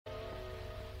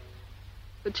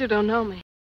But you don't know me.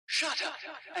 Shut up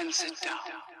and sit down.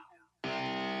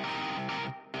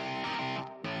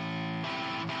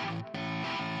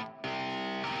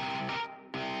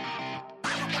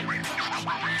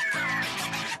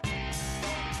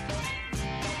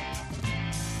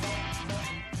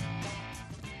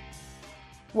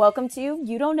 Welcome to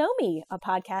You Don't Know Me, a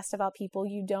podcast about people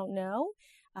you don't know.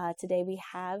 Today we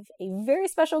have a very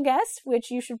special guest,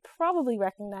 which you should probably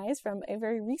recognize from a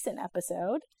very recent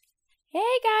episode. Hey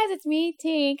guys, it's me,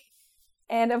 Tink.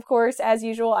 And of course, as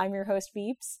usual, I'm your host,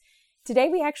 Beeps. Today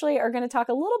we actually are going to talk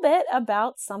a little bit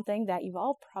about something that you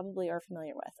all probably are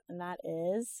familiar with, and that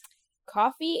is...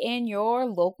 coffee and your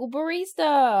local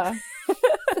barista.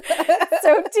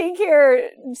 So Tink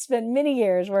here spent many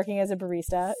years working as a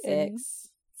barista.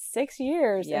 6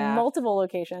 years in multiple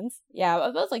locations. Yeah,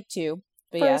 it was like 2.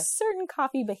 But for a certain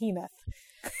coffee behemoth.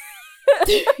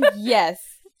 Yes.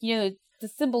 You know, the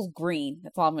symbol's green.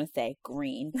 That's all I'm going to say.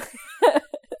 Green.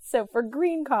 So for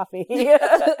green coffee.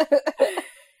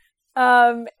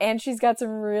 And she's got some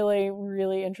really,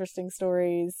 really interesting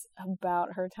stories about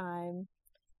her time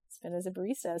spent as a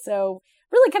barista. So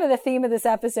really kind of the theme of this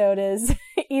episode is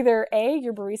either A,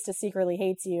 your barista secretly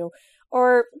hates you,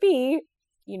 or B,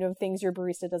 you know, things your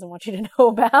barista doesn't want you to know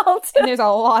about. And there's a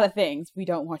lot of things we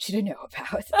don't want you to know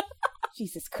about.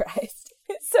 Jesus Christ.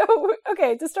 So,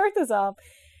 okay, to start this off,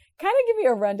 kind of give me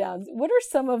a rundown. What are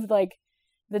some of, like,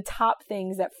 the top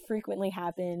things that frequently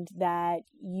happened that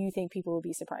you think people would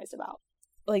be surprised about?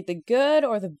 Like the good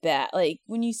or the bad? Like,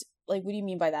 when you, like, what do you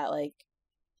mean by that? Like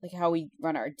how we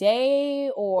run our day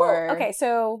or... Well, okay,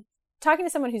 so talking to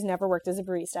someone who's never worked as a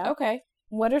barista. Okay.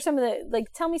 What are some of the, like,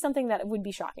 tell me something that would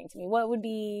be shocking to me. What would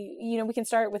be, you know, we can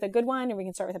start with a good one or we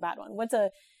can start with a bad one. What's a,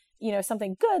 you know,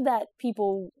 something good that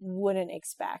people wouldn't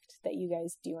expect that you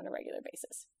guys do on a regular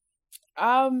basis?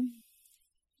 Good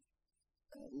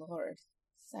Lord.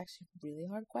 This is actually a really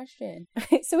hard question.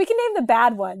 So we can name the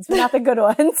bad ones, but not the good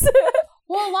ones.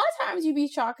 Well, a lot of times you'd be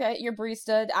shocked that your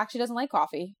barista actually doesn't like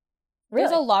coffee. Really?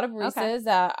 There's a lot of baristas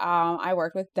that I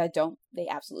work with that they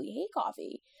absolutely hate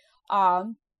coffee. A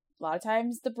lot of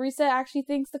times the barista actually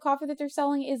thinks the coffee that they're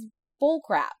selling is bull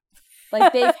crap.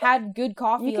 Like they've had good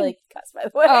coffee. You can like cuss, by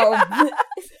the way. Oh, I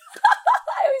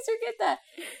always forget that.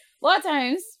 A lot of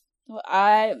times,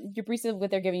 your barista, what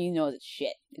they're giving you knows it's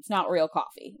shit. It's not real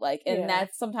coffee. Like, and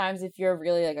that's sometimes if you're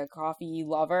really like a coffee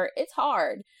lover, it's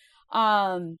hard.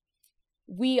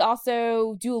 We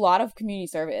also do a lot of community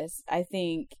service. I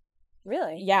think.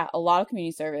 Really? Yeah, a lot of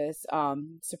community service.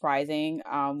 Surprising.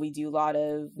 We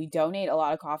donate a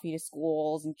lot of coffee to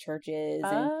schools and churches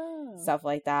and stuff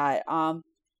like that.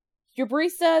 Your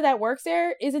barista that works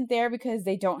there isn't there because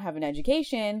they don't have an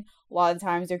education. A lot of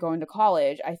times they're going to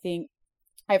college. I think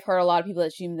I've heard a lot of people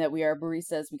assume that we are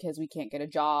baristas because we can't get a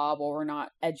job or we're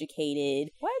not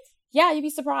educated. What? Yeah, you'd be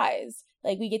surprised.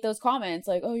 Like, we get those comments,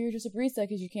 like, oh, you're just a barista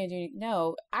because you can't do anything.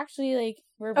 No, actually, like,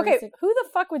 we're a barista. Okay, who the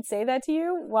fuck would say that to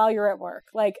you while you're at work?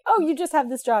 Like, oh, you just have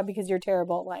this job because you're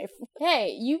terrible at life.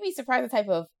 Hey, you'd be surprised the type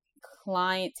of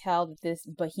clientele that this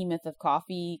behemoth of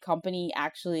coffee company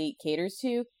actually caters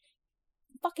to.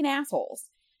 Fucking assholes.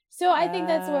 So I think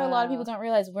that's where a lot of people don't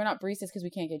realize we're not baristas because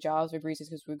we can't get jobs. We're baristas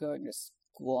because we're going to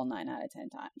school 9 out of 10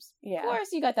 times. Yeah. Of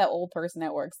course, you got that old person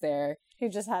that works there. Who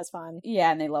just has fun.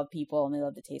 Yeah, and they love people and they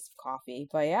love the taste of coffee.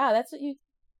 But yeah,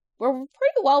 we're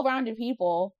pretty well-rounded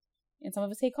people. And some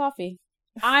of us hate coffee.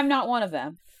 I'm not one of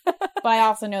them. But I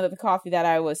also know that the coffee that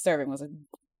I was serving was a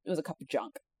cup of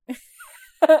junk. Okay,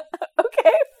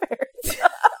 fair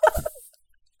enough.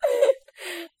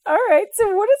 All right,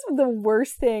 so what is the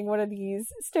worst thing one of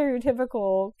these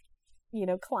stereotypical, you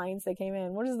know, clients that came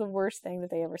in, what is the worst thing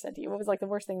that they ever said to you? What was like the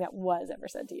worst thing that was ever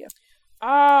said to you?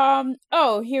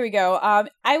 Oh, here we go.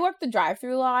 I work the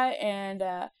drive-thru a lot, and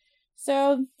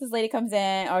so this lady comes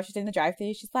in, she's in the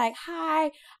drive-thru, she's like, hi,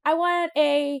 I'm not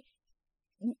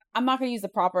going to use the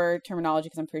proper terminology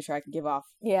because I'm pretty sure I can give off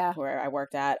where I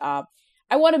worked at. I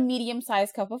want a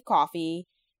medium-sized cup of coffee,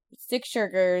 6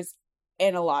 sugars,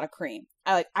 and a lot of cream.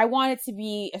 I want it to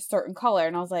be a certain color,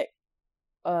 and I was like,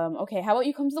 okay, how about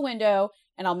you come to the window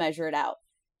and I'll measure it out.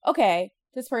 Okay,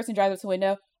 this person drives up to the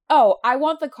window. Oh, I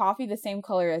want the coffee the same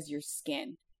color as your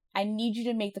skin. I need you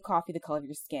to make the coffee the color of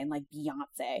your skin, like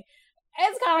Beyonce.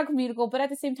 It's kind of comical, but at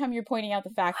the same time, you're pointing out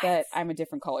the fact that I'm a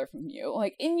different color from you.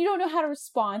 Like, and you don't know how to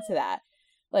respond to that.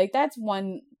 Like, that's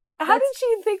one. How did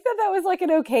she think that was like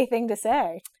an okay thing to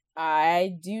say?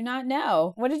 I do not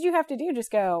know. What did you have to do?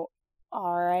 Just go,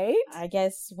 all right. I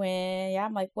guess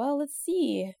I'm like, well, let's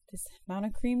see. This amount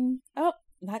of cream. Oh,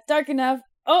 not dark enough.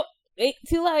 Oh, wait,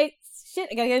 too light. Shit,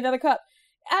 I gotta get another cup.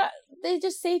 They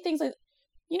just say things like,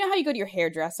 you know how you go to your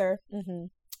hairdresser? Mm-hmm.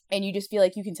 and you just feel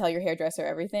like you can tell your hairdresser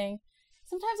everything.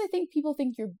 Sometimes I think people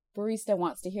think your barista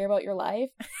wants to hear about your life,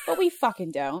 but we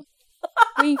fucking don't.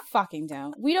 We fucking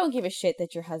don't. We don't give a shit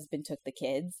that your husband took the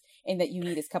kids and that you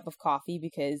need his cup of coffee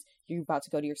because you're about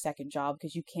to go to your second job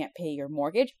because you can't pay your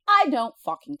mortgage. I don't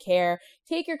fucking care.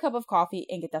 Take your cup of coffee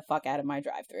and get the fuck out of my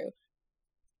drive-thru.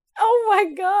 Oh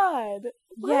my God.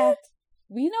 What? Yeah.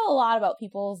 We know a lot about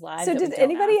people's lives. So did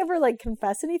anybody ever like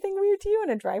confess anything weird to you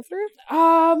in a drive-thru?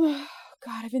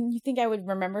 God, you think I would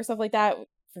remember stuff like that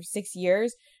for 6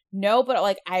 years? No, but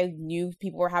like I knew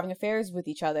people were having affairs with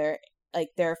each other. Like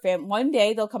their one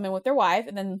day they'll come in with their wife,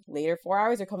 and then later 4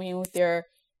 hours they're coming in with their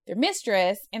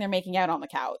mistress, and they're making out on the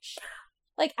couch.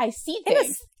 Like I see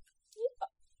things.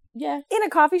 Yeah. In a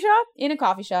coffee shop? In a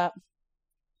coffee shop.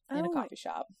 In a coffee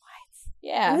shop. What?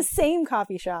 Yeah. In the same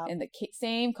coffee shop. In the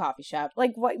same coffee shop.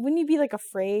 Like, what? Wouldn't you be like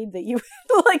afraid that you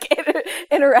like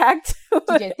interact?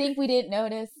 Did you think we didn't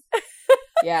notice?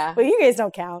 Yeah. Well, you guys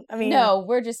don't count. I mean, no,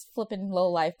 we're just flipping low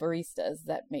life baristas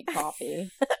that make coffee.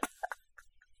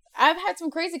 I've had some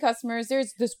crazy customers.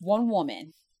 There's this one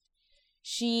woman.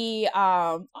 She,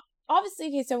 obviously,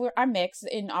 okay, so I'm mixed,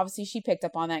 and obviously she picked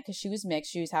up on that because she was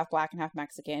mixed. She was half black and half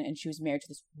Mexican, and she was married to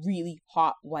this really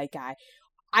hot white guy.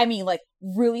 I mean, like,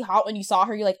 really hot. When you saw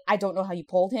her, you're like, I don't know how you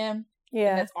pulled him.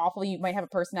 Yeah. And that's awful. You might have a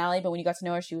personality, but when you got to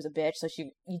know her, she was a bitch, so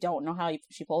you don't know how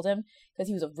she pulled him because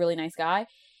he was a really nice guy.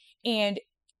 And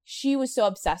she was so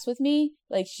obsessed with me.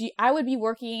 Like, I would be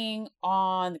working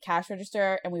on the cash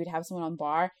register, and we would have someone on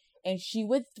bar, and she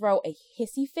would throw a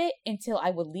hissy fit until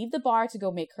I would leave the bar to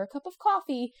go make her a cup of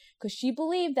coffee because she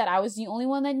believed that I was the only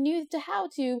one that knew how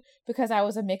to because I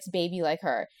was a mixed baby like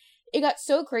her. It got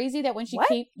so crazy that when she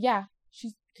came, yeah,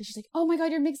 she's like, oh my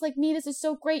God, you're mixed like me. This is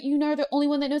so great. You know, the only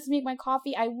one that knows to make my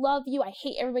coffee. I love you. I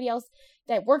hate everybody else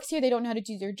that works here. They don't know how to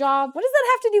do their job. What does that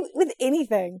have to do with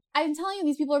anything? I'm telling you,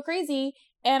 these people are crazy.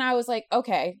 And I was like,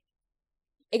 okay.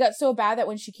 It got so bad that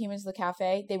when she came into the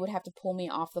cafe, they would have to pull me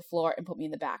off the floor and put me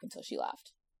in the back until she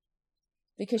left.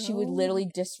 Because she would literally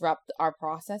disrupt our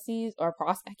processes, I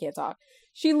can't talk.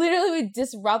 She literally would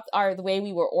disrupt the way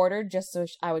we were ordered just so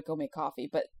I would go make coffee.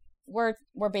 But we're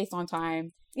based on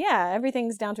time. Yeah,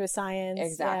 everything's down to a science.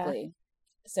 Exactly.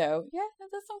 Yeah. So, yeah,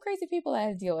 there's some crazy people that I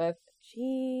had to deal with.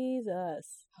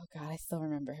 Jesus. Oh, God, I still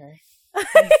remember her.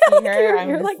 See her,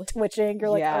 you're like twitching. You're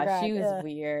like, yeah, oh God, she was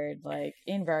weird, like,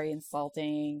 and very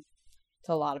insulting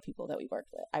to a lot of people that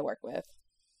I work with.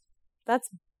 That's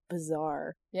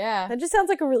bizarre. Yeah. That just sounds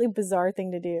like a really bizarre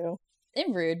thing to do.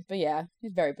 And rude, but yeah,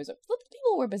 it's very bizarre.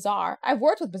 People were bizarre. I've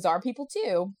worked with bizarre people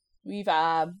too. We've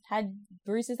had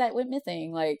baristas that went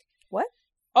missing. Like, what?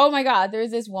 Oh my God,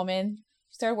 there's this woman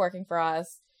who started working for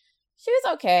us. She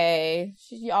was okay.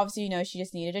 She obviously, she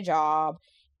just needed a job.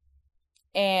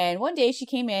 And one day she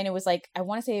came in, it was like, I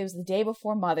want to say it was the day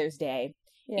before Mother's Day.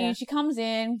 Yeah. And she comes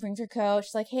in, brings her coat.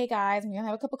 She's like, hey guys, I'm going to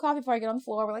have a cup of coffee before I get on the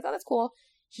floor. We're like, oh, that's cool.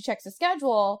 She checks the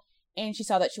schedule and she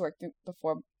saw that she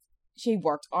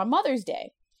worked on Mother's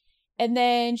Day. And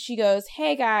then she goes,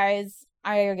 hey guys,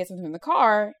 I gotta get something in the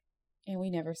car. And we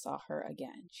never saw her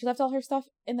again. She left all her stuff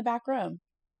in the back room.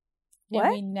 What?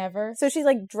 And we never. So she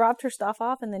like dropped her stuff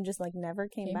off and then just like never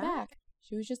came back?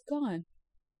 She was just gone.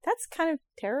 That's kind of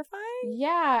terrifying.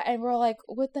 Yeah. And we're like,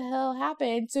 what the hell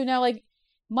happened? So now, like,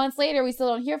 months later, we still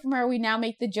don't hear from her. We now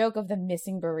make the joke of the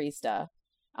missing barista.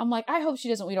 I'm like, I hope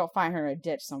we don't find her in a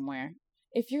ditch somewhere.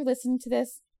 If you're listening to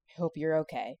this, I hope you're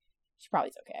okay. She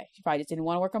probably's okay. She probably just didn't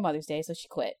want to work on Mother's Day, so she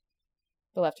quit.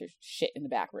 But left her shit in the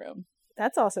back room.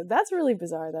 That's really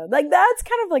bizarre, though. Like, that's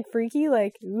kind of, like, freaky.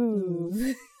 Like, ooh.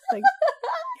 Like,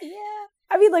 yeah.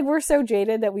 I mean, like, we're so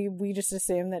jaded that we just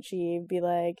assume that she'd be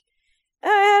like, I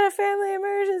had a family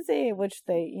emergency, which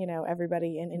they,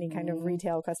 everybody in any kind of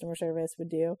retail customer service would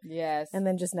do. Yes. And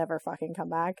then just never fucking come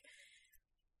back.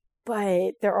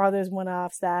 But there are those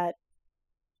one-offs that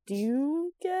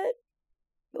do get,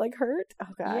 like, hurt.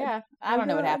 Oh, God. Yeah. I don't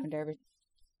know what happened to her,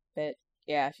 but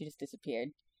yeah, she just disappeared.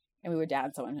 And we were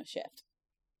down someone on shift.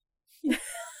 Yeah.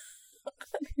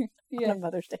 On a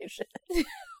Mother's Day shift.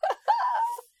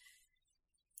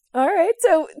 All right.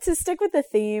 So to stick with the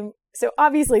theme, so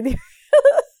obviously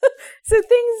so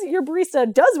things your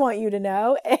barista does want you to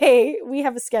know: A, we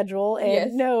have a schedule, and yes.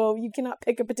 No, you cannot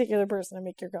pick a particular person to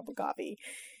make your cup of coffee.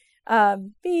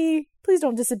 B, please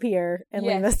don't disappear and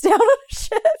leave us down on a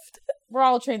shift. We're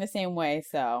all trained the same way,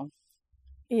 so.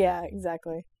 Yeah,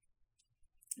 exactly.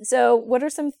 So what are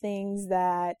some things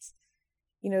that,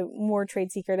 more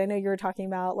trade secret? I know you were talking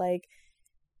about, like,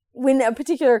 when a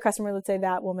particular customer, let's say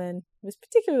that woman, was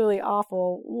particularly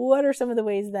awful, what are some of the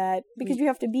ways that, because you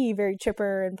have to be very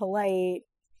chipper and polite.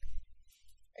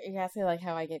 You gotta say, like,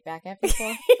 how I get back at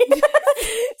people?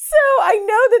 So I know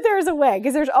that there's a way,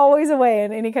 because there's always a way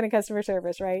in any kind of customer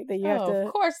service, right? That you have to.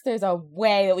 Of course, there's a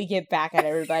way that we get back at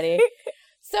everybody.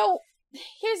 So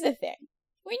here's the thing: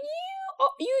 when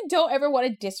you don't ever want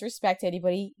to disrespect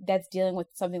anybody that's dealing with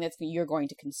something you're going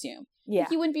to consume. Yeah,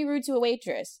 like you wouldn't be rude to a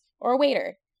waitress or a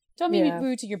waiter. Don't be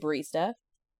rude to your barista.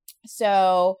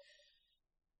 So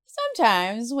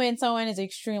sometimes when someone is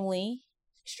extremely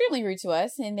rude to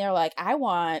us and they're like, I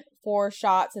want 4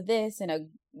 shots of this and a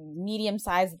medium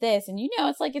size this, and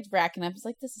it's racking up. It's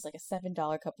like, this is like a $7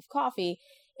 cup of coffee,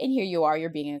 and here you are, you're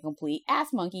being a complete ass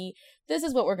monkey. This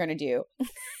is what we're gonna do.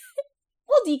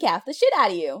 We'll decaf the shit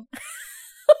out of you.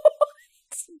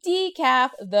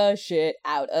 Decaf the shit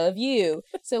out of you.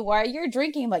 So while you're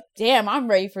drinking, like, damn, I'm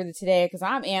ready for today because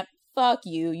I'm amped. Fuck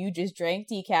you. You just drank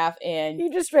decaf and...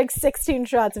 You just drank 16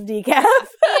 shots of decaf.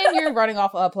 And you're running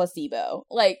off a placebo.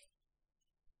 Like,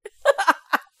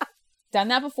 done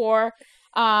that before.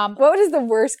 What is the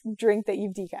worst drink that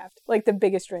you've decafed? Like, the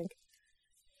biggest drink?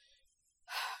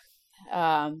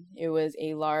 It was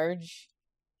a large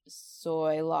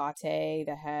soy latte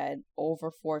that had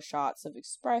over 4 shots of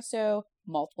espresso,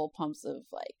 multiple pumps of,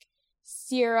 like,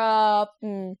 syrup.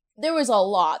 There was a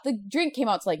lot. The drink came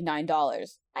out to like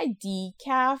 $9. I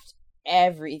decafed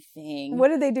everything. What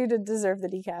did they do to deserve the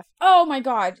decaf? Oh my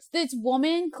god. This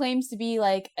woman claims to be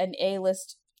like an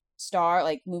A-list star,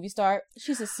 like movie star.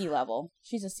 She's a C-level.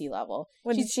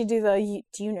 What did she do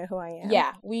do you know who I am?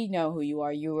 Yeah, we know who you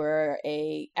are. You were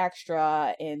a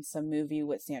extra in some movie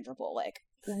with Sandra Bullock.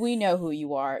 We know who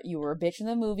you are. You were a bitch in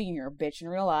the movie and you're a bitch in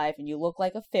real life and you look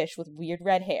like a fish with weird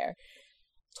red hair.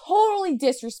 Totally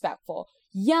disrespectful.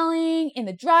 Yelling in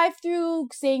the drive-thru,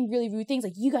 saying really rude things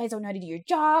like, you guys don't know how to do your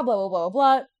job, blah, blah, blah,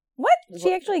 blah. What?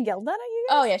 She actually yelled at you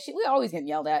guys? Oh, yeah. We always get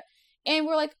yelled at. And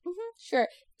we're like, sure.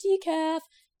 Decaf.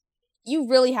 You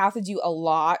really have to do a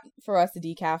lot for us to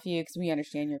decaf you because we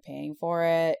understand you're paying for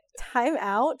it. Time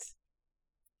out.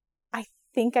 I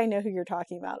think I know who you're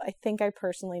talking about. I think I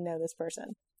personally know this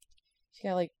person. She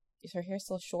got is her hair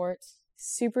still short?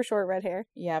 Super short red hair.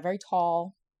 Yeah, very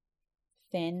tall.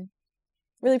 Thin.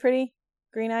 Really pretty.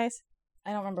 Green eyes.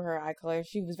 I don't remember her eye color.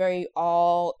 She was very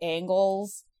all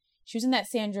angles. She was in that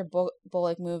Sandra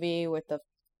Bullock movie with the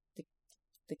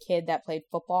kid that played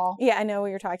football. Yeah, I know what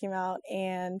you're talking about.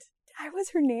 And I was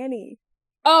her nanny.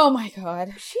 Oh my god.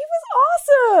 She was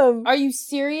awesome. Are you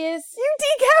serious? You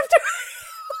decafed her.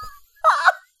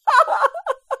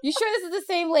 You sure this is the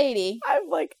same lady? I'm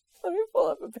like, let me pull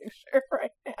up a picture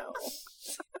right now.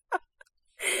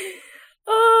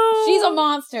 Oh, she's a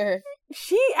monster.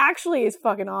 She actually is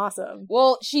fucking awesome.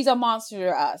 Well, she's a monster to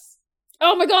us.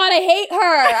 Oh my god, I hate her.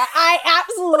 I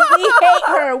absolutely hate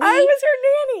her. I was her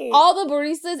nanny. All the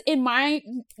baristas in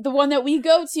the one that we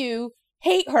go to,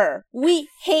 hate her. We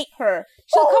hate her.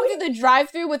 She'll come through the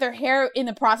drive-thru with her hair in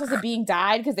the process of being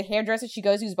dyed because the hairdresser she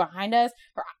goes to is behind us,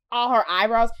 all her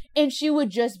eyebrows, and she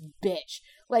would just bitch.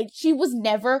 Like, she was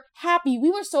never happy. We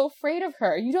were so afraid of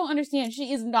her. You don't understand.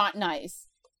 She is not nice.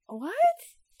 What?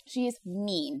 She is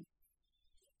mean.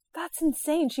 That's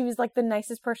insane. She was like the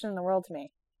nicest person in the world to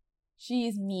me. She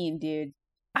is mean, dude.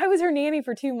 I was her nanny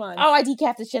for 2 months. Oh, I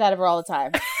decaf the shit out of her all the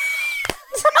time.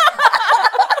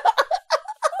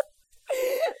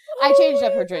 I changed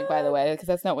up her drink, by the way, because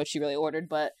that's not what she really ordered,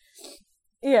 but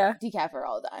yeah, decaf her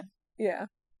all the time. Yeah.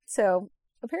 So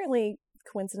apparently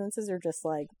coincidences are just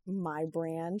like my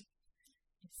brand.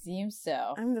 It seems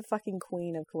so. I'm the fucking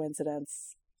queen of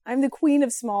coincidence. I'm the queen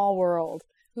of small world.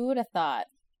 Who would have thought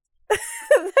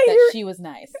that she was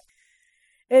nice?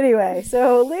 Anyway,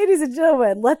 so ladies and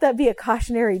gentlemen, let that be a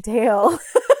cautionary tale.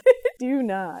 Do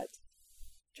not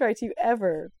try to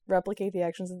ever replicate the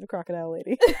actions of the crocodile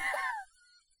lady.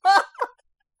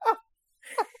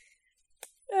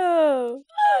 Oh.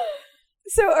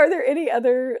 So are there any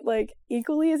other, like,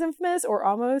 equally as infamous or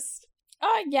almost?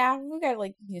 Yeah, we got,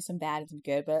 like, some bad and some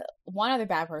good, but one other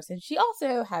bad person, she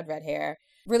also had red hair.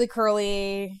 Really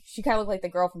curly. She kind of looked like the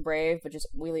girl from Brave, but just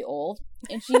really old.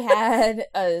 And she had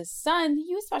a son.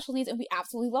 He was special needs, and we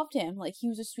absolutely loved him. Like, he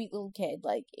was a sweet little kid.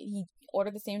 Like, he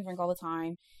ordered the same drink all the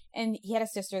time. And he had a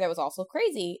sister that was also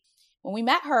crazy. When we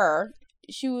met her,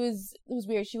 it was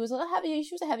weird. She was a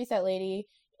heavy set lady,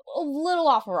 a little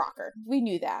off a rocker. We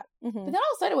knew that. Mm-hmm. But then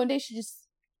all of a sudden, one day, she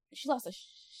lost a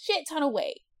shit ton of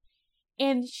weight.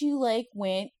 And she, like,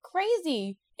 went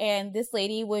crazy. And this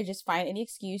lady would just find any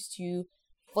excuse to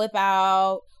flip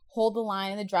out, hold the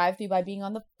line in the drive-thru by being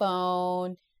on the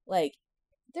phone. Like,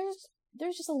 there's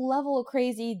just a level of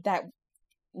crazy that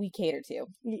we cater to.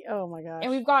 Oh my gosh. And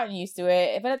we've gotten used to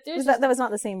it. But that was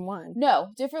not the same one.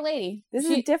 No, different lady. This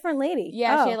is a different lady.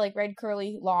 Yeah, She had like red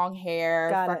curly long hair,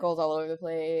 freckles all over the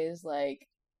place. Like,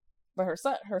 But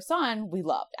her son, we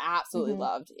loved, absolutely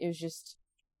loved. It was just.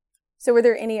 So were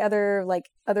there any other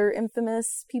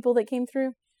infamous people that came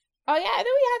through? Oh yeah, and then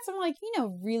we had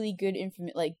some really good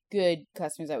good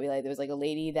customers that we liked. There was a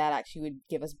lady that actually would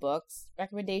give us books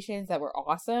recommendations that were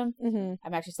awesome. Mm-hmm.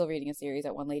 I'm actually still reading a series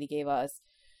that one lady gave us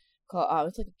called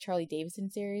it's a Charlie Davidson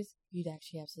series. You'd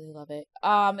actually absolutely love it.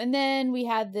 And then we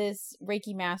had this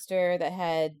Reiki master that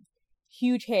had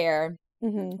huge hair,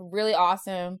 really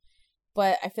awesome.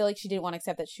 But I feel like she didn't want to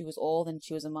accept that she was old and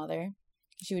she was a mother.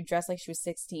 She would dress like she was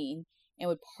 16 and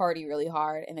would party really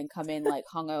hard and then come in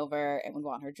hungover and would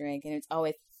want her drink. And it's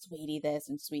always sweetie this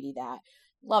and sweetie that.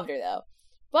 Loved her though.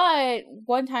 But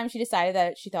one time she decided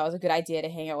that she thought it was a good idea to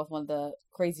hang out with one of the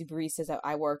crazy baristas that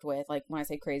I worked with. Like when I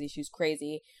say crazy, she was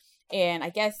crazy. And I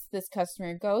guess this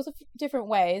customer goes a few different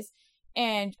ways.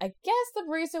 And I guess the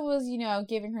barista was,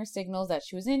 giving her signals that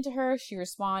she was into her. She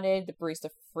responded. The barista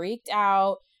freaked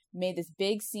out, made this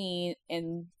big scene,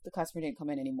 and the customer didn't come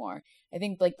in anymore. I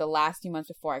think the last few months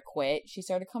before I quit, she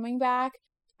started coming back.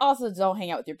 Also, don't hang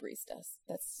out with your baristas.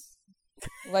 That's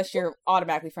unless you're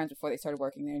automatically friends before they started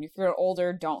working there. And if you're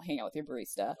older, don't hang out with your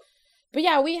barista. But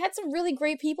yeah, we had some really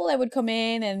great people that would come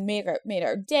in and made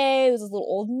our day. It was this little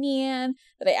old man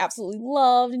that I absolutely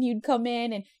loved, and he'd come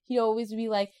in and he'd always be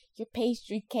like, "Your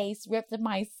pastry case ripped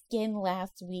my skin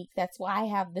last week. That's why I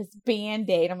have this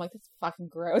Band-Aid." I'm like, "That's fucking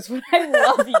gross," but I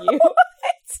love you.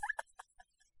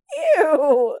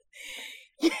 Ew.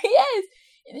 Yes.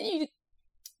 And then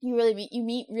you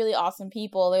meet really awesome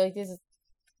people. They're like,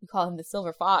 we call him the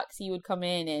Silver Fox. He would come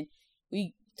in and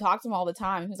we talked to him all the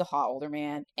time. He was a hot older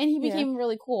man, and he became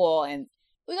really cool. And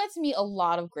we got to meet a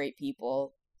lot of great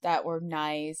people that were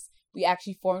nice. We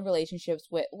actually formed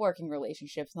working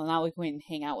relationships, and now we went and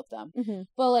hang out with them. Mm-hmm.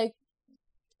 But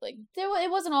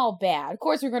it wasn't all bad. Of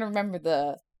course, we're going to remember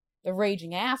the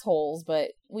raging assholes,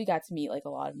 but we got to meet a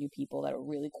lot of new people that were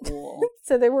really cool.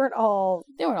 So they weren't all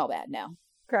bad. No,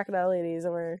 crocodile ladies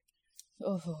or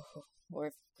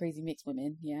crazy mixed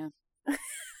women. Yeah.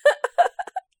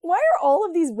 Why are all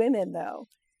of these women though?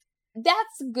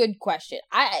 That's a good question.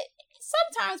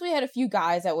 Sometimes we had a few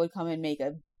guys that would come and make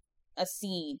a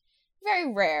scene.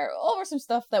 Very rare. Over some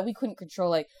stuff that we couldn't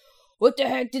control, like, what the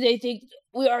heck do they think?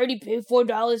 We already paid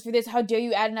 $4 for this. How dare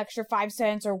you add an extra 5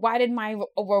 cents? Or why did my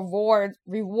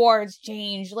rewards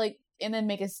change? And then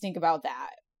make us think about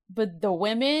that. But the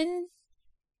women,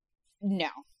 no.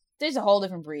 There's a whole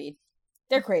different breed.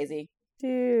 They're crazy.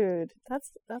 Dude,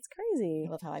 that's crazy.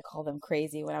 I love how I call them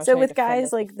crazy when I was so with guys,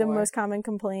 the most common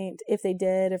complaint, if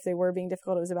they were being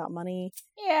difficult, it was about money.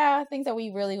 Yeah, things that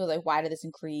we really was why did this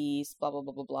increase? Blah blah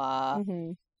blah blah blah.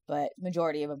 Mm-hmm. But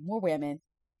majority of them were women.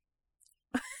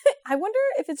 I wonder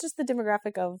if it's just the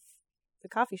demographic of the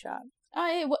coffee shop.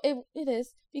 It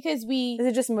is because is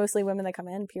it just mostly women that come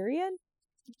in? Period.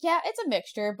 Yeah, it's a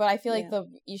mixture, but I feel like the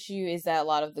issue is that a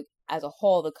lot of as a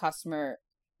whole, the customer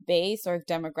base or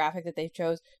demographic that they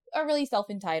chose are really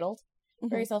self-entitled,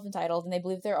 very self-entitled, and they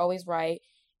believe they're always right,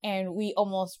 and we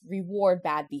almost reward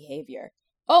bad behavior.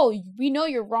 Oh, we know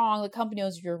you're wrong, the company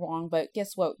knows you're wrong, but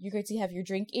guess what? You're going to have your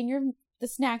drink in the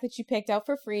snack that you picked out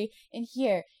for free, and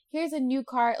here's a new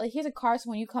card, here's a card so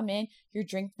when you come in, your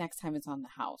drink next time it's on the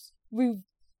house. We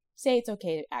say it's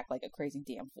okay to act like a crazy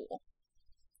damn fool.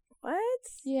 What?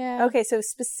 Yeah. Okay, so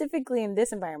specifically in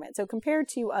this environment. So compared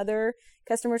to other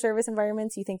customer service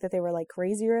environments, you think that they were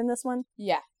crazier in this one?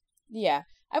 Yeah. Yeah.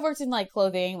 I've worked in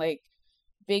clothing,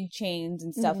 big chains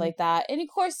and stuff like that. And of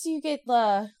course you get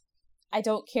I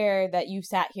don't care that you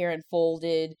sat here and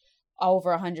folded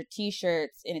over 100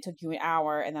 t-shirts and it took you an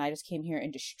hour and then I just came here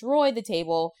and destroyed the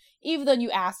table, even though you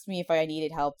asked me if I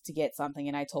needed help to get something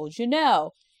and I told you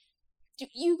no.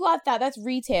 You got that. That's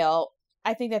retail.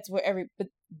 I think that's where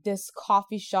this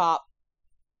coffee shop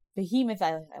behemoth,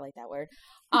 I like that word,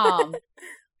 I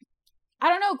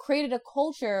don't know, created a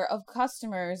culture of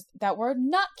customers that were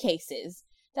nutcases,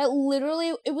 that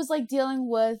literally, it was like dealing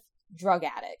with drug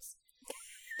addicts.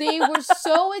 They were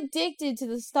so addicted to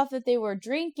the stuff that they were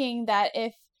drinking that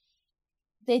if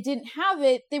they didn't have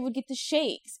it, they would get the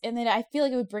shakes, and then I feel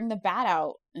like it would bring the bad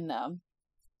out in them.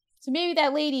 So maybe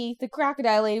that lady, the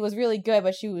crocodile lady, was really good,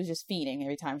 but she was just fiending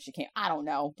every time she came. I don't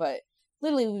know, but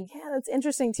literally. Yeah, that's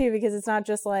interesting too, because it's not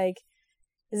just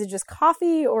is it just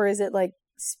coffee or is it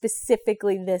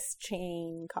specifically this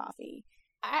chain coffee?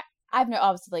 I've no,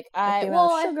 obviously,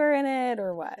 sugar in it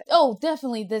or what? Oh,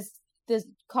 definitely. This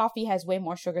coffee has way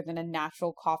more sugar than a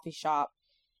natural coffee shop.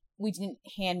 We didn't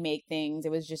hand make things.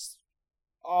 It was just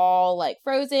all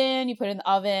frozen. You put it in the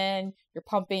oven. You're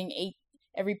pumping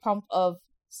every pump of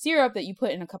syrup that you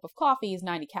put in a cup of coffee is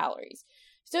 90 calories.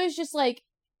 So it's just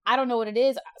I don't know what it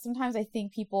is. Sometimes I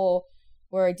think people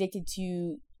were addicted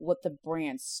to what the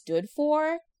brand stood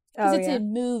for. Because it's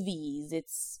in movies.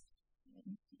 It's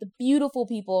the beautiful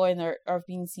people and are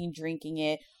being seen drinking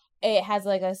it. It has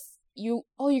like you're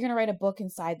going to write a book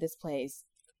inside this place.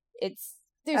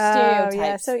 There's stereotypes.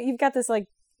 Yeah. So you've got this like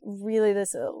really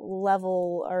this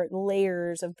level or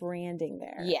layers of branding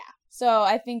there. Yeah. So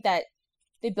I think that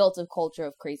they built a culture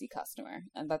of crazy customer,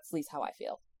 and that's at least how I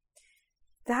feel.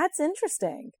 That's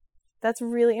interesting. That's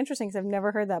really interesting because I've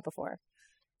never heard that before.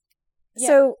 Yeah.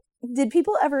 So did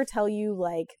people ever tell you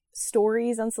like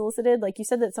stories unsolicited? Like you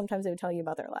said that sometimes they would tell you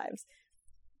about their lives.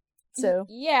 So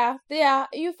yeah.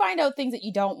 You find out things that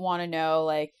you don't want to know.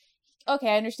 Like,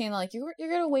 okay, I understand. Like you're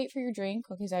gonna wait for your drink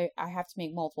because I have to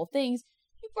make multiple things.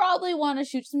 You probably want to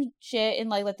shoot some shit and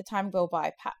like let the time go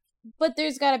by. But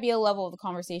there's got to be a level of the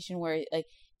conversation where like,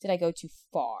 did I go too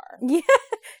far? Yeah.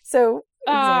 So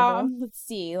let's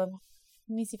see. Let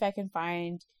me see if I can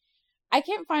find. I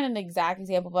can't find an exact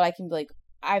example, but I can be like,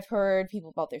 I've heard people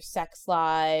about their sex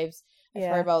lives. I've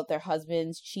heard about their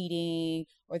husbands cheating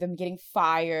or them getting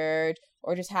fired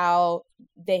or just how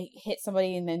they hit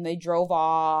somebody and then they drove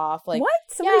off. Like, what?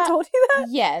 Somebody told you that?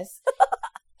 Yes.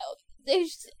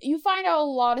 You find out a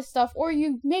lot of stuff, or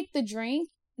you make the drink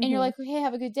and you're like, hey,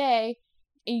 have a good day.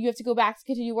 And you have to go back to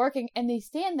continue working. And they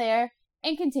stand there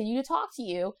and continue to talk to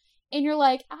you. And you're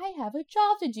like, I have a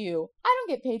job to do. I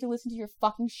don't get paid to listen to your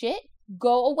fucking shit.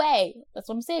 Go away. That's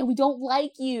what I'm saying. We don't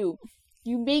like you.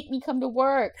 You make me come to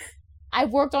work.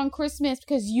 I've worked on Christmas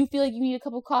because you feel like you need a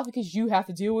cup of coffee because you have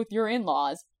to deal with your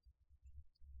in-laws.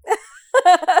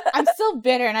 I'm still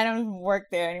bitter and I don't even work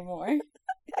there anymore.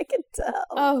 I can tell.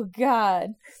 Oh, God.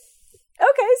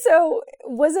 Okay, so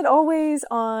was it always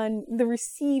on the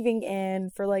receiving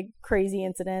end for like crazy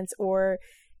incidents, or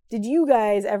did you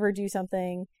guys ever do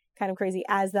something kind of crazy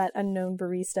as that unknown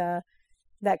barista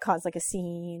that caused like a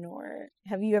scene, or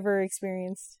have you ever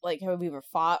experienced like have we ever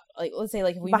fought? Like let's say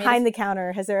like if we behind the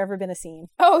counter, has there ever been a scene?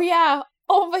 Oh yeah.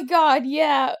 Oh my God,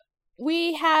 yeah.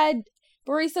 We had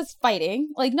baristas fighting,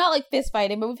 like not like fist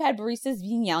fighting, but we've had baristas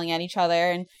being yelling at each other,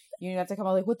 and you have to come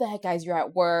out like, what the heck, guys, you're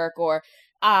at work. Or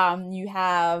you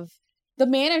have the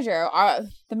manager.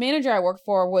 The manager I worked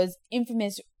for was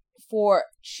infamous for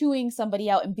chewing somebody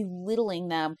out and belittling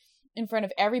them in front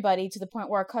of everybody to the point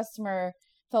where a customer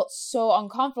felt so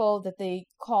uncomfortable that they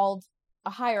called a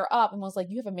higher up and was like,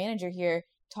 you have a manager here,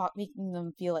 making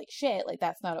them feel like shit. Like,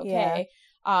 that's not okay.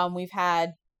 Yeah. We've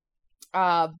had...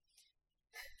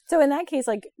 So in that case,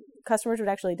 like, customers would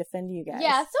actually defend you guys.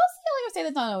 Yeah, so like I would say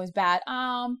that's not always bad.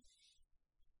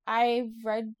 I've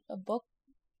read a book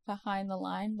behind the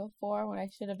line before when I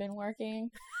should have been working.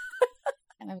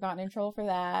 And I've gotten in trouble for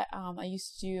that. I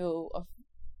used to do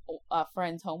a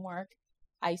friend's homework.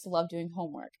 I used to love doing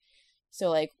homework. So,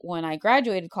 like, when I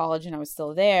graduated college and I was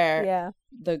still there,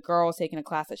 the girl was taking a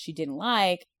class that she didn't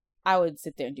like. I would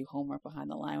sit there and do homework behind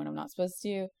the line when I'm not supposed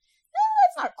to.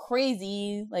 That's not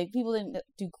crazy. Like, people didn't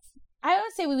do... I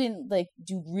would say we didn't, like,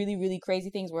 do really, really crazy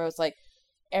things where it was, like,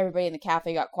 everybody in the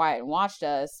cafe got quiet and watched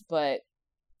us. But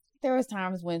there was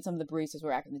times when some of the baristas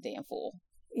were acting the damn fool.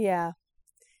 Yeah.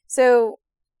 So,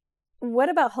 what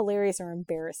about hilarious or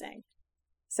embarrassing?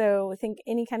 So, I think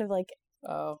any kind of, like...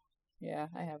 Oh, yeah,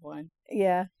 I have one.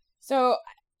 Yeah. So,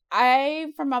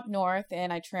 I'm from up north,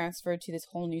 and I transferred to this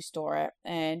whole new store,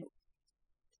 and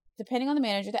depending on the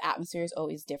manager, the atmosphere is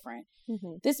always different.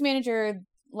 Mm-hmm. This manager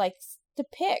likes to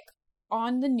pick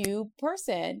on the new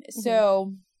person. Mm-hmm.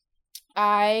 So,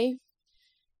 I'm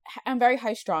very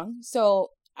high-strung, so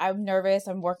I'm nervous.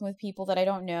 I'm working with people that I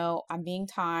don't know. I'm being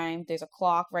timed. There's a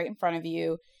clock right in front of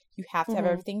you. You have to have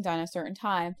everything done at a certain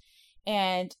time.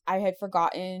 And I had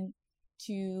forgotten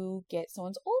to get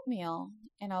someone's oatmeal.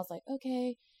 And I was like,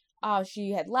 okay.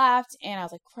 She had left, and I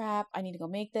was like, crap, I need to go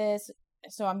make this.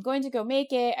 So I'm going to go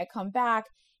make it. I come back.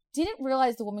 Didn't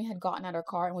realize the woman had gotten out of her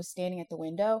car and was standing at the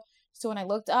window. So when I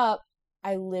looked up,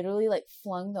 I literally like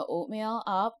flung the oatmeal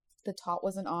up. The top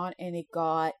wasn't on, and it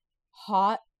got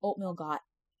hot. Oatmeal got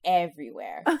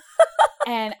everywhere.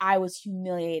 And I was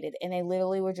humiliated, and they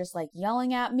literally were just like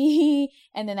yelling at me.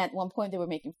 And then at one point they were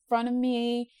making fun of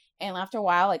me. And after a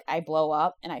while, like, I blow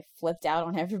up and I flipped out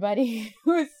on everybody. It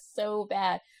was so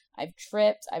bad. I've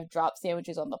tripped. I've dropped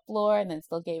sandwiches on the floor and then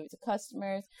still gave it to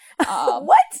customers.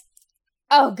 What?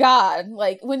 Oh God.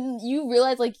 Like, when you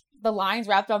realize like the line's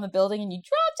wrapped on the building and you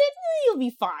dropped it, you'll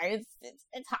be fine.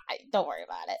 It's high. Don't worry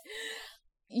about it.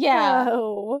 Yeah.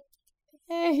 No.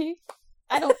 Hey.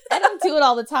 I don't do it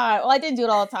all the time. Well, I didn't do it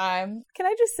all the time. Can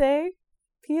I just say,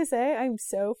 PSA, I'm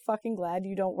so fucking glad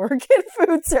you don't work in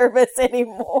food service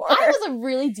anymore. I was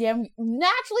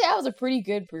naturally, I was a pretty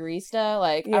good barista.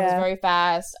 Like, I was very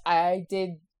fast. I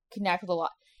did connect with a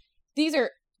lot. these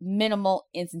are minimal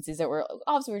instances that we're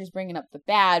just bringing up the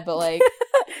bad, but like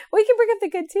we can bring up the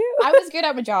good too. I was good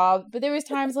at my job, but there was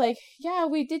times like, yeah,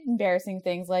 we did embarrassing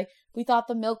things. Like we thought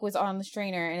the milk was on the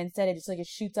strainer and instead it just like it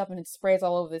shoots up and it sprays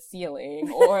all over the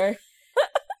ceiling, or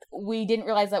we didn't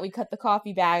realize that we cut the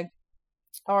coffee bag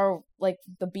or like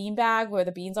the bean bag where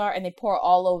the beans are and they pour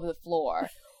all over the floor.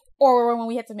 Or when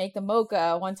we had to make the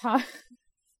mocha one time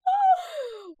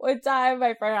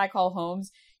my friend and I call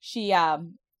Holmes, she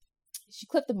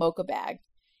clipped the mocha bag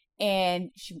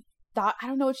and she thought, I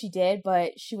don't know what she did,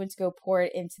 but she went to go pour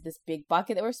it into this big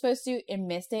bucket that we're supposed to and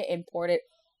missed it and poured it.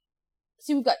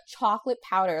 So we've got chocolate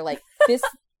powder, like this,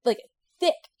 like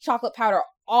thick chocolate powder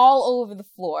all over the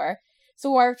floor.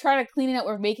 So we're trying to clean it up.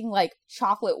 We're making like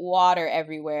chocolate water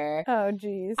everywhere. Oh,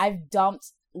 geez. I've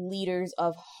dumped liters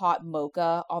of hot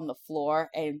mocha on the floor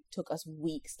and it took us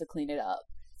weeks to clean it up.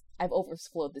 I've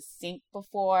overflowed the sink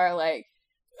before. Like,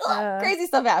 crazy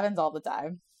stuff happens all the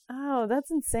time. Oh, that's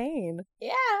insane.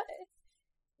 Yeah.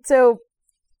 So,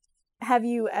 have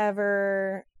you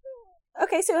ever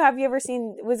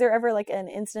seen, was there ever like an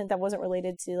incident that wasn't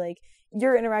related to like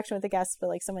your interaction with the guests, but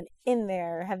like someone in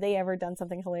there? Have they ever done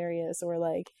something hilarious or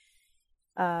like,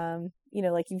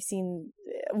 like you've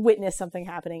witnessed something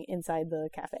happening inside the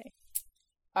cafe?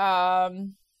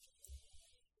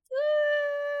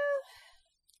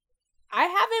 I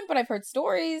haven't, but I've heard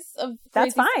stories of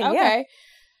That's fine, okay. Yeah.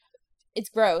 It's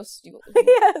gross.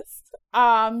 Yes.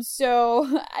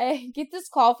 So I get this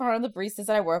call from one of the baristas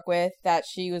that I work with that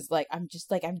she was like, I'm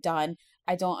done.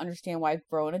 I don't understand why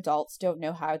grown adults don't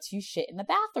know how to shit in the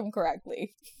bathroom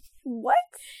correctly. What?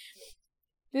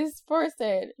 This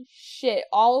person shit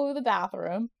all over the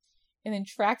bathroom and then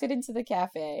tracked it into the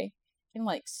cafe and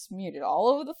like smeared it all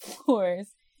over the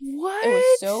floors. What? It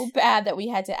was so bad that we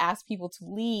had to ask people to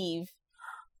leave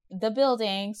the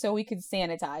building so we could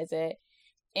sanitize it.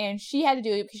 And she had to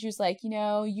do it because she was like,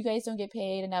 you guys don't get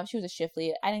paid enough. She was a shift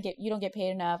lead. You don't get paid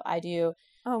enough. I do.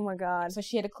 Oh my God. So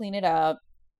she had to clean it up.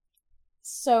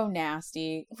 So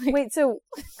nasty. Like, wait, so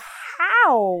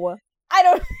how? I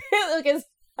don't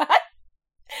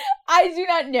I do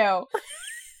not know.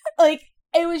 Like,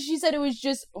 she said it was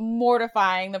just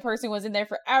mortifying. The person was in there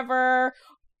forever.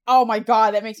 Oh my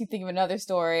God, that makes me think of another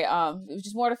story. It was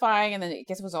just mortifying, and then I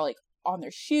guess it was all like on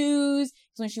their shoes.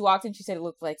 So when she walked in, she said it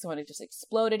looked like someone had just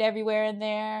exploded everywhere in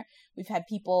there. We've had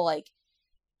people like,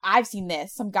 I've seen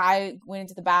this. Some guy went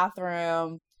into the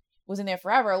bathroom, was in there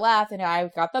forever, left, and I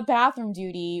got the bathroom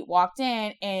duty, walked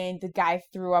in, and the guy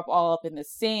threw up all up in the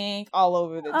sink, all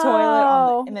over the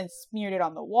toilet, and then smeared it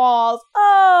on the walls.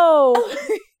 Oh!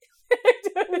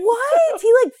 What?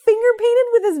 He like finger painted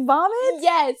with his vomit?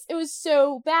 Yes, it was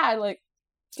so bad. Like,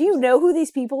 do you know who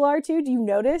these people are too? Do you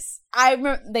notice? I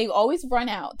remember they always run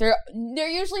out. They're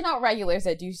usually not regulars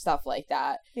that do stuff like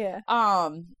that. Yeah.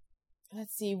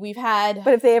 Let's see. We've had,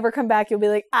 but if they ever come back, you'll be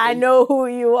like, I know who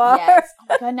you are. Yes. Oh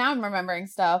my God, now I'm remembering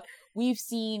stuff.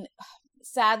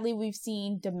 Sadly, we've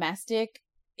seen domestic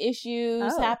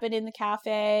issues happen in the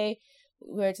cafe.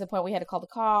 We're to the point we had to call the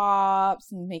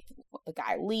cops and make the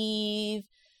guy leave.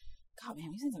 God, man,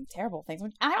 we've seen some terrible things.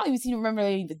 I don't even remember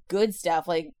the good stuff.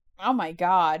 Like, oh my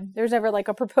God. There's never like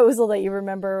a proposal that you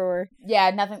remember or... Yeah,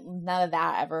 none of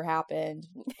that ever happened.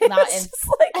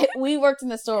 We worked in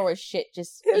the store where shit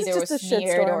just either was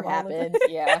smeared or happened.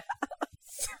 Yeah.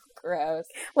 So gross.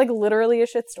 Like literally a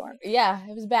shitstorm. Yeah,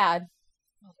 it was bad.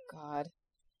 Oh God.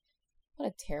 What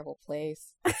a terrible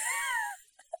place.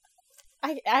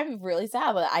 I'm really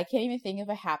sad, but I can't even think of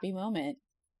a happy moment.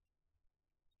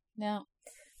 No.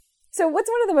 So what's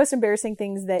one of the most embarrassing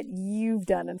things that you've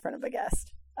done in front of a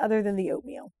guest, other than the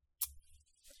oatmeal?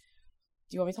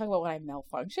 Do you want me to talk about when I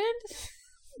malfunctioned?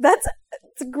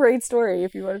 It's a great story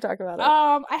if you want to talk about it.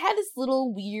 I had this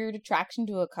little weird attraction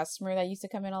to a customer that used to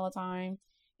come in all the time.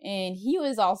 And he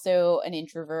was also an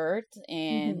introvert,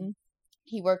 and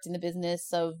he worked in the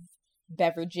business of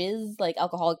beverages, like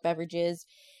alcoholic beverages.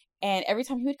 And every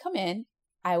time he would come in,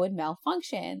 I would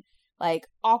malfunction, like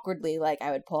awkwardly. Like I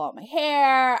would pull out my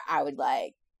hair, I would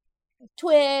like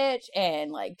twitch and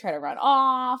like try to run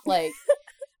off. Like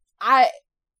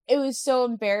it was so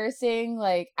embarrassing.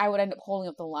 Like I would end up holding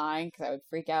up the line because I would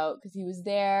freak out because he was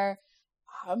there.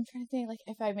 I'm trying to think, like,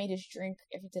 if I made his drink,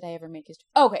 did I ever make his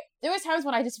drink? Okay, there was times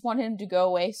when I just wanted him to go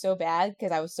away so bad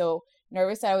because I was so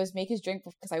nervous that I would make his drink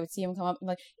because I would see him come up and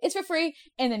like, it's for free,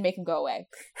 and then make him go away.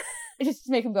 Just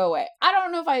make him go away. I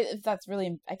don't know if that's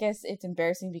really, I guess it's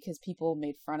embarrassing because people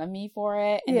made fun of me for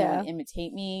it and they would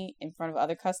imitate me in front of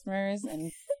other customers,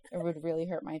 and it would really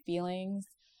hurt my feelings.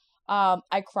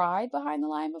 I cried behind the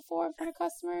line before in front of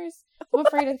customers. I'm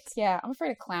afraid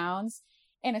of clowns,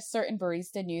 and a certain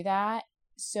barista knew that.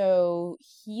 so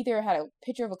he either had a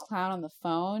picture of a clown on the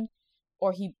phone,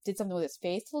 or he did something with his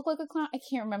face to look like a clown. I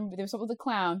can't remember, but there was something with a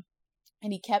clown,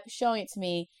 and he kept showing it to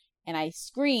me, and I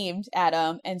screamed at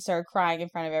him and started crying in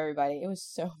front of everybody. It was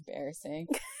so embarrassing.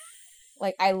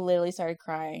 Like, I literally started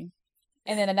crying.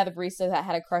 And then another barista that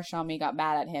had a crush on me got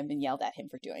mad at him and yelled at him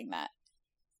for doing that.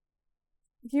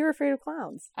 You're afraid of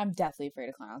clowns. I'm deathly afraid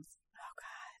of clowns.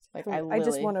 Oh, God. Like, I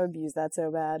just want to abuse that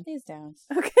so bad. Please don't.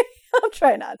 Okay. I'll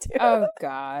try not to. Oh,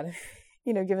 God.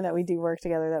 You know, given that we do work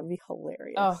together, that would be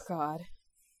hilarious. Oh, God.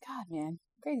 God, man.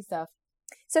 Crazy stuff.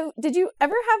 So, did you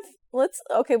ever have,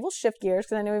 we'll shift gears,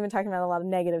 because I know we've been talking about a lot of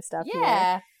negative stuff.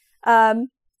 Yeah. Here.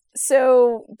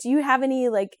 So, do you have any,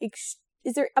 like,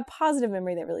 is there a positive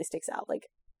memory that really sticks out? Like,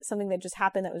 something that just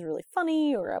happened that was really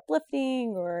funny or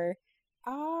uplifting, or?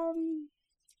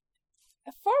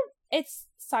 It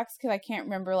sucks because I can't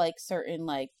remember, like, certain,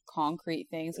 like, concrete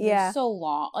things. Yeah. It was so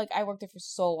long. Like, I worked there for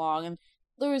so long, and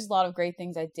there was a lot of great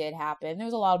things that did happen. There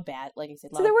was a lot of bad, like I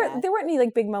said. So there weren't any,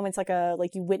 like, big moments, like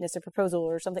you witnessed a proposal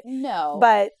or something. No.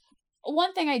 But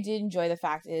one thing I did enjoy the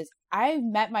fact is I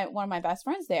met one of my best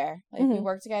friends there. Like, we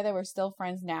worked together. We're still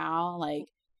friends now. Like,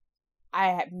 I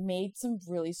have made some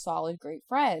really solid, great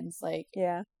friends. Like,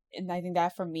 yeah. And I think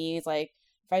that for me is like,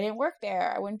 if I didn't work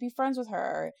there, I wouldn't be friends with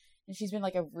her. And she's been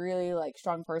like a really like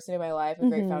strong person in my life, a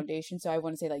great foundation. So I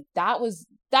want to say like that was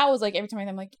like every time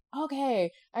I'm like,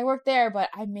 okay, I worked there, but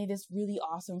I made this really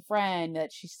awesome friend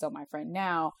that she's still my friend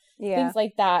now. Yeah. Things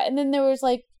like that. And then there was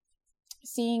like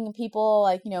seeing people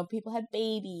like, you know, people had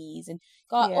babies and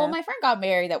well, my friend got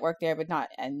married that worked there, but not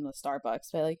in the Starbucks,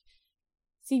 but like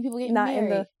seeing people getting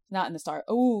married. Not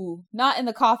in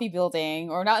the coffee building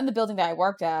or not in the building that I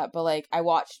worked at, but like I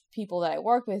watched people that I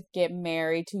worked with get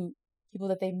married to people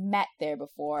that they met there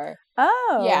before.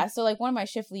 Oh. Yeah, so like one of my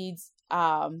shift leads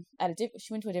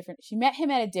she met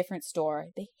him at a different store.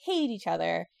 They hated each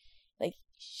other. Like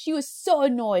she was so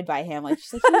annoyed by him. Like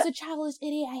she's like, he was a childish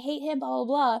idiot. I hate him, blah blah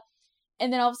blah.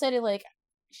 And then all of a sudden like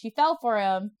she fell for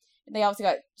him and they obviously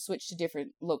got switched to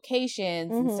different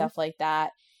locations and stuff like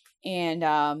that.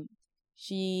 And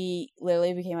she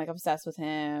literally became like obsessed with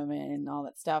him and all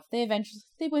that stuff. They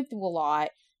went through a lot,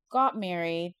 got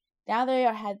married. Now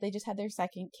they just had their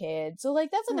second kid. So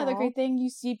like that's another great thing. You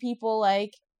see people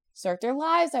like start their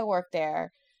lives that work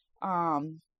there.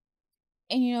 And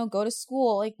you know, go to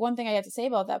school. Like one thing I have to say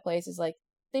about that place is like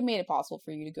they made it possible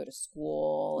for you to go to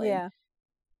school and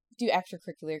do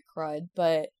extracurricular crud,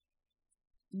 but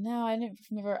no, I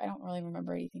don't really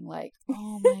remember anything like,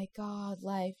 oh my God,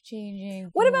 life changing.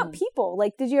 What about people?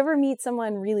 Like, did you ever meet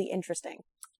someone really interesting?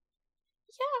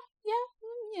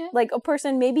 Yeah. Like a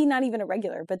person, maybe not even a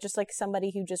regular, but just like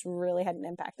somebody who just really had an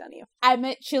impact on you. I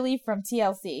met Chili from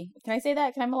TLC. Can I say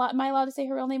that? Am I allowed to say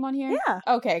her real name on here? Yeah.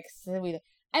 Okay.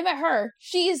 I met her.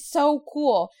 She is so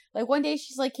cool. Like one day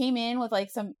she's like came in with like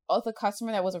some other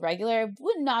customer that was a regular. I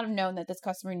would not have known that this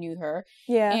customer knew her.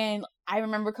 Yeah. And I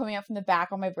remember coming up from the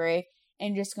back on my break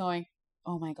and just going,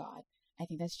 oh my God, I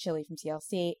think that's Chili from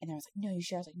TLC. And I was like, no, you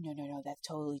sure? I was like, no, that's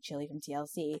totally Chili from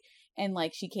TLC. And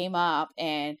like she came up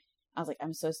and I was like,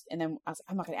 and then I was like,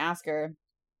 I'm not going to ask her.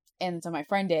 And so my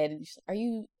friend did. And she's like,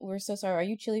 we're so sorry. Are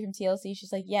you Chili from TLC?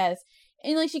 She's like, yes.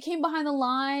 And like she came behind the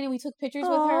line and we took pictures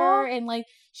with her. And like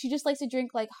she just likes to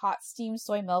drink like hot steamed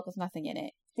soy milk with nothing in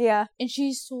it. Yeah. And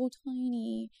she's so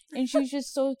tiny. And she's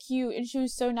just so cute. And she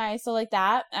was so nice. So like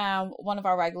that, one of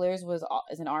our regulars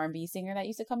is an R&B singer that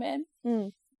used to come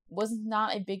in. Was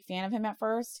not a big fan of him at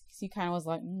first. Because he kind of was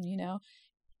like, you know.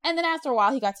 And then after a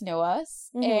while, he got to know us,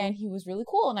 and he was really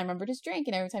cool. And I remembered his drink,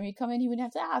 and every time he'd come in, he wouldn't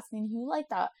have to ask, and he would like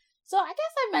that. So I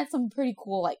guess I met some pretty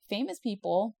cool, like, famous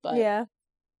people, but... Yeah.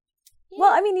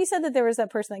 Well, I mean, you said that there was that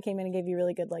person that came in and gave you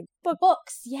really good, like,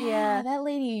 books. Yeah, that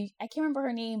lady, I can't remember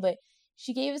her name, but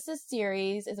she gave us this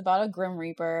series. It's about a Grim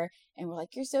Reaper, and we're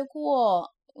like, you're so cool.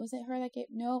 Was it her that gave...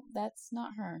 Nope, that's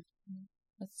not her.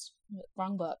 That's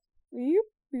wrong book.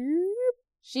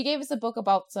 She gave us a book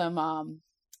about some,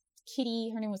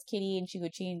 Kitty, her name was Kitty, and she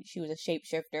was a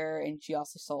shapeshifter, and she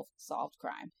also solved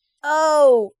crime.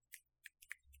 Oh!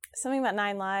 Something about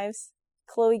 9 Lives.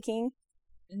 Chloe King?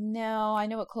 No, I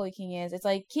know what Chloe King is. It's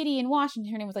like Kitty in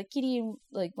Washington. Her name was like Kitty in,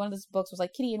 like, one of those books was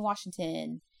like Kitty in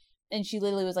Washington. And she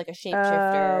literally was like a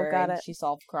shapeshifter, and she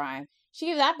solved crime. She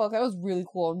gave that book. That was really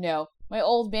cool. No, my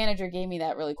old manager gave me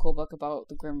that really cool book about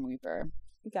the Grim Reaper.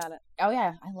 Got it. Oh,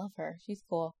 yeah. I love her. She's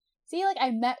cool. See, like,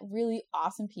 I met really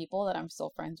awesome people that I'm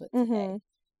still friends with today.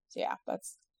 So, yeah,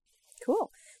 that's...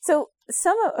 Cool. So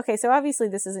so obviously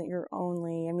this isn't your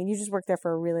only, I mean, you just worked there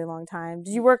for a really long time.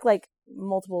 Did you work like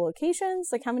multiple locations?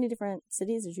 Like how many different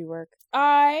cities did you work?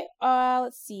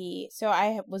 Let's see. So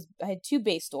I had 2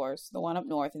 base stores, the one up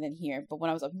north and then here. But when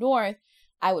I was up north,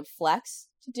 I would flex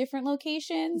to different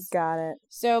locations. Got it.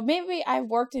 So maybe I've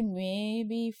worked in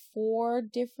maybe 4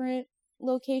 different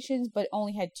locations, but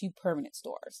only had 2 permanent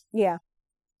stores. Yeah.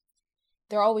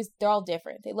 They're all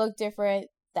different. They look different.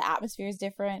 The atmosphere is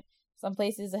different. Some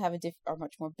places that are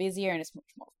much more busier and it's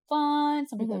much more fun.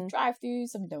 Some people have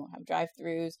drive-thrus. Some don't have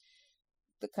drive-thrus.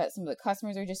 Some of the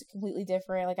customers are just completely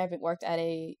different. Like I've worked at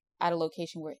a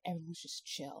location where everyone was just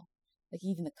chill. Like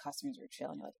even the customers were chill.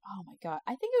 And you're like, oh my God.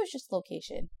 I think it was just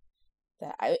location.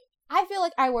 That I feel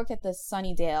like I worked at the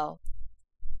Sunnydale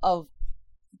of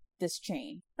this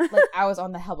chain. Like I was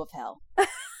on the hub of hell.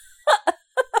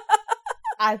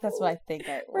 That's what I think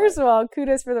it was. First of all,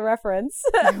 kudos for the reference.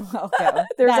 Okay.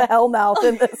 There's a hell mouth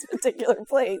in this particular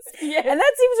place. Yeah. And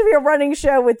that seems to be a running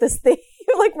show with this theme.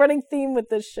 Like running theme with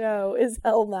this show is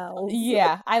hell mouths.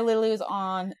 Yeah. I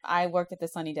worked at the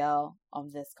Sunnydale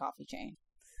of this coffee chain.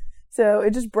 So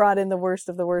it just brought in the worst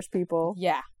of the worst people.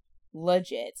 Yeah.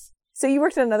 Legit. So you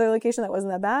worked at another location that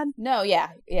wasn't that bad? No, yeah.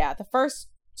 Yeah. The first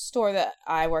store that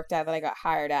I worked at that I got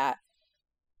hired at,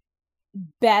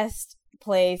 best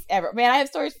place ever. Man, I have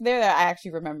stories from there that I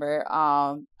actually remember.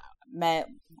 Let's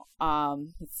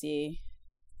see.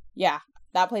 Yeah,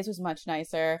 that place was much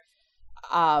nicer.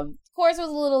 Of course,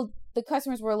 the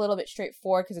customers were a little bit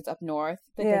straightforward because it's up north.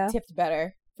 They tipped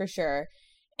better, for sure.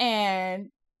 And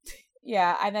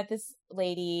yeah, I met this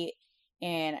lady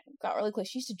and got really close.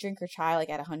 She used to drink her chai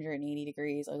like at 180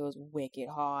 degrees. Like it was wicked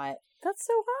hot. That's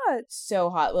so hot. So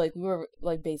hot. Like we were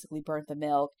like basically burnt the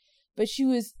milk. But she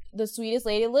was the sweetest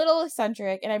lady, a little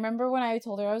eccentric. And I remember when I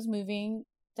told her I was moving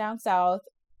down south,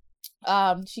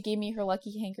 she gave me her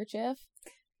lucky handkerchief.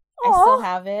 Aww, I still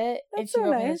have it. And she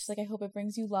wrote me, she's like, I hope it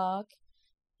brings you luck.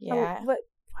 Yeah. Oh, but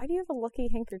why do you have a lucky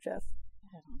handkerchief?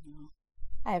 I don't know.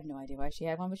 I have no idea why she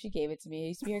had one, but she gave it to me. It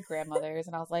used to be her grandmother's.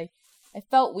 And I was like, I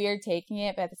felt weird taking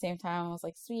it, but at the same time, I was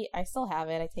like, sweet, I still have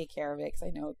it. I take care of it because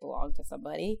I know it belonged to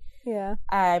somebody. Yeah.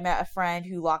 I met a friend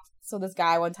who this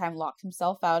guy one time locked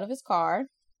himself out of his car.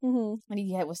 Mm-hmm. And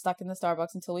he was stuck in the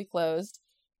Starbucks until we closed.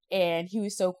 And he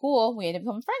was so cool, we ended up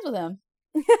becoming friends with him.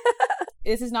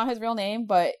 This is not his real name,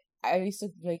 but I used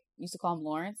to call him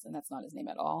Lawrence, and that's not his name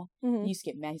at all. Mm-hmm. He used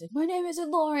to get mad. He's like, my name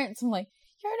isn't Lawrence. I'm like,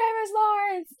 your name is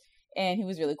Lawrence. And he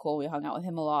was really cool. We hung out with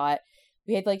him a lot.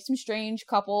 We had like some strange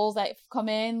couples that come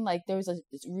in. Like there was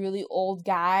this really old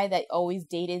guy that always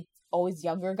dated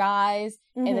younger guys.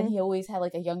 Mm-hmm. And then he always had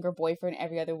like a younger boyfriend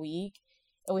every other week.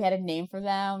 And we had a name for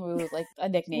them. We was like a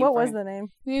nickname. What was the name?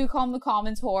 We would call him the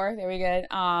Common Tour. There we go.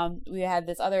 We had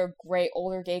this other great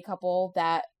older gay couple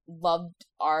that loved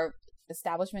our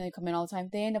establishment. They come in all the time.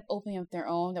 They end up opening up their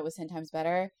own that was 10 times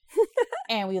better.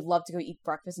 And we'd love to go eat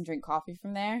breakfast and drink coffee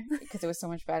from there because it was so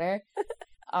much better. It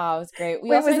was great.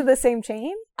 Was it the same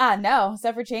chain? No,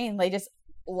 separate chain. They just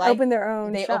opened their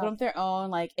own. They opened up their own.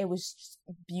 Like it was just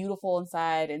beautiful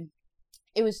inside, and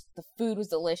the food was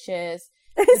delicious.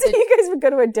 So you guys would go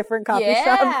to a different coffee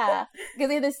shop? Yeah, because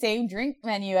they had the same drink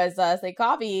menu as us. They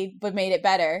copied, but made it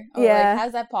better. Like,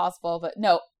 how's that possible? But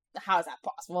no, how is that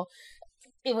possible?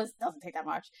 Doesn't take that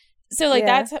much. So like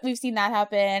we've seen that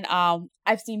happen.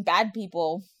 I've seen bad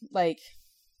people like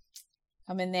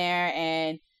come in there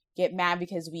and get mad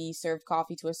because we served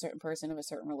coffee to a certain person of a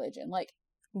certain religion. Like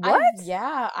what?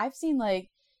 I've seen like,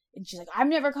 and she's like, I'm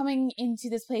never coming into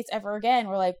this place ever again.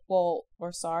 We're like, well,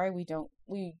 we're sorry, we don't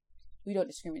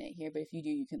discriminate here, but if you do,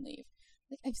 you can leave.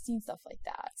 Like I've seen stuff like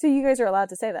that. So you guys are allowed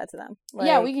to say that to them? Like,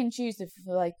 yeah, we can choose to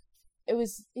like. It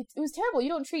was terrible. You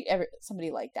don't treat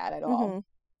somebody like that at all. Mm-hmm.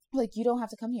 Like you don't have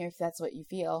to come here if that's what you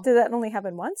feel. Did that only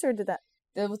happen once, or did that?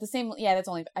 It was the same. Yeah,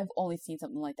 I've only seen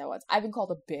something like that once. I've been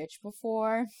called a bitch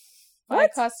before by a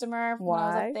customer when I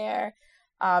was up there.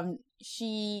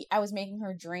 I was making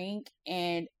her drink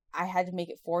and I had to make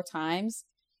it 4 times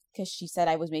because she said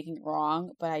I was making it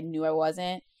wrong, but I knew I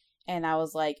wasn't. And I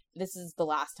was like, this is the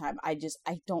last time. I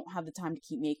don't have the time to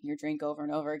keep making your drink over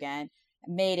and over again. I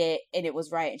made it and it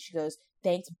was right. And she goes,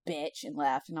 thanks, bitch, and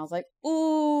left. And I was like,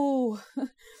 ooh.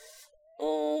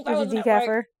 Ooh. Did you decaf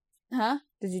her? Huh?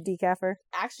 Did you decaf her?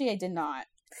 Actually, I did not.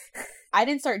 I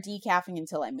didn't start decaffing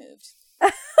until I moved.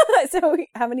 So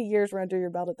how many years were under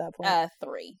your belt at that point?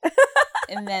 3.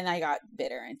 And then I got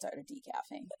bitter and started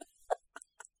decaffing.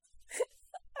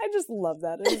 I just love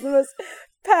that. It's the most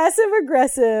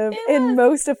passive-aggressive and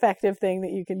most effective thing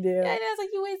that you can do. And I was like,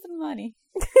 you wasted money.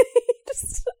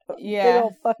 Big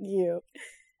ol' fuck you.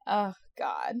 Oh,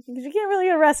 God. Because you can't really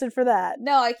get arrested for that.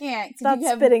 No, I can't. Stop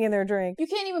spitting in their drink. You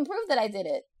can't even prove that I did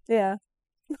it. Yeah.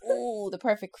 Ooh, the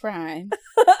perfect crime.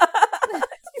 You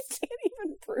can't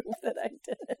even prove that I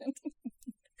did it.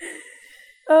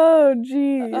 Oh,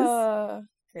 jeez.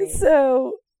 Great.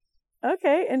 So,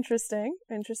 okay, interesting.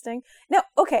 Now,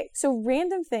 okay, so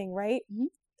random thing, right? Mm-hmm.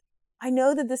 I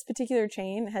know that this particular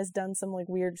chain has done some like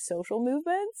weird social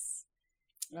movements.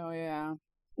 Oh, yeah.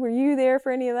 Were you there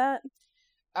for any of that?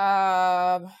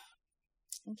 I'm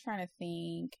trying to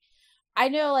think. I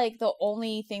know, like, the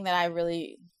only thing that I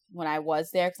really, when I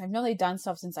was there, because I know they've done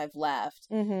stuff since I've left.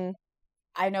 Mm-hmm.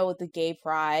 I know with the gay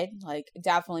pride, like,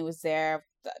 definitely was there.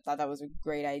 Thought that was a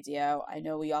great idea. I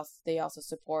know they also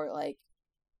support, like,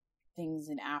 things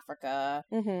in Africa.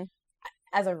 Mm-hmm.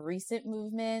 As a recent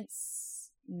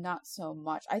movements, not so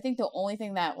much. I think the only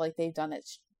thing that, like, they've done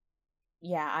that's,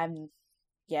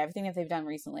 everything that they've done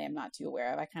recently, I'm not too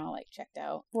aware of. I kind of, like, checked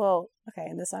out. Well, okay,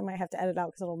 and this I might have to edit out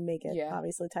because it'll make it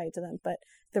obviously tied to them. But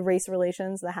the race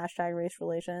relations, the hashtag race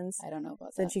relations. I don't know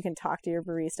about that. Since you can talk to your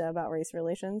barista about race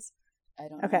relations. I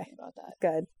don't know anything about that.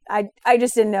 Good. I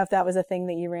just didn't know if that was a thing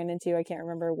that you ran into. I can't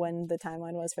remember when the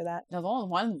timeline was for that. No,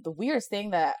 the weirdest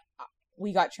thing that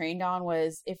we got trained on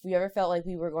was if we ever felt like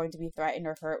we were going to be threatened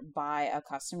or hurt by a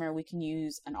customer, we can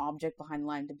use an object behind the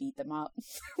line to beat them up.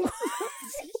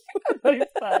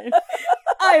 That's fine.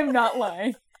 I am not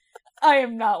lying.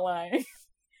 I'm not lying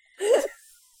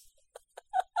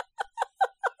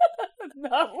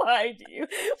to you.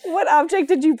 What object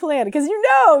did you plan? Because you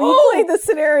played the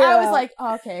scenario. I was like,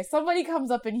 okay, somebody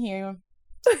comes up in here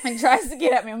and tries to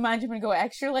get at me. Mind you, I'm going to go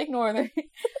extra like Northern.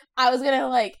 I was going to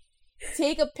like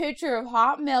take a picture of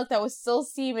hot milk that was still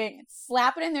steaming,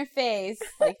 slap it in their face,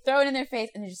 like throw it in their face,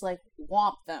 and then just like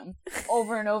whomp them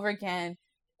over and over again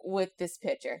with this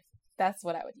pitcher. That's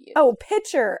what I would use. Oh,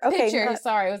 pitcher. Okay. Pitcher.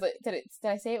 Sorry. Was it, did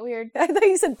I say it weird? I thought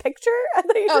you said picture. I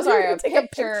thought you said sorry. you A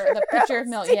picture. The picture of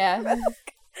milk. Yeah. I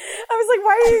was like,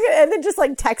 why are you gonna, and then just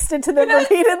like text it to them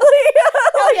repeatedly.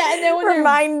 Oh yeah, and then when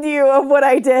remind you of what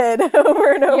I did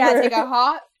over and over. Yeah, take a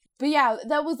hot. But yeah,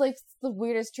 that was like the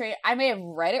weirdest trait. I may have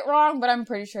read it wrong, but I'm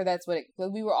pretty sure that's what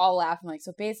we were all laughing like.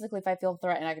 So basically, if I feel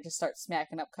threatened, I could just start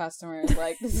smacking up customers.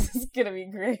 Like, this is gonna be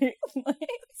great.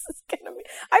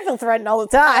 I feel threatened all the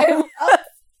time.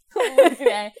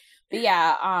 Okay. But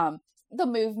yeah, the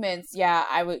movements. Yeah,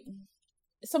 I would.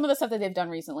 Some of the stuff that they've done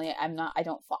recently, I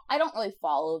don't really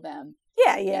follow them.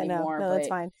 Yeah, anymore, no, that's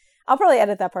fine. I'll probably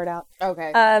edit that part out.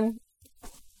 Okay.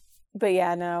 But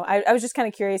yeah, no, I was just kind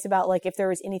of curious about like if there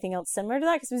was anything else similar to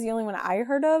that because it was the only one I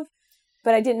heard of,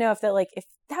 but I didn't know if that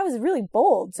was really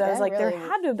bold. So I was like, there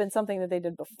had to have been something that they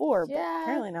did before, but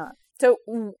apparently not. So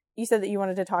you said that you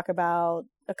wanted to talk about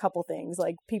a couple things,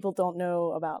 like people don't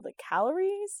know about the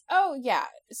calories. Oh yeah,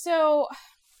 so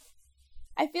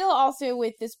I feel also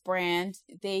with this brand,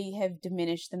 they have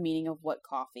diminished the meaning of what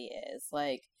coffee is.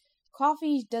 Like,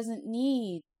 coffee doesn't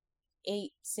need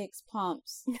 6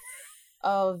 pumps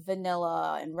of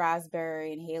vanilla and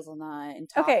raspberry and hazelnut and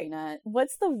toffee nut.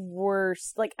 What's the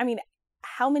worst? Like, I mean,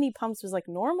 how many pumps was like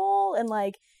normal? And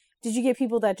like, did you get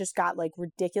people that just got like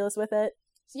ridiculous with it?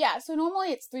 Yeah, so normally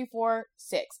it's 3, 4,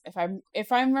 6.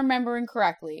 If I'm remembering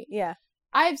correctly. Yeah.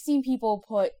 I've seen people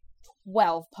put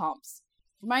 12 pumps.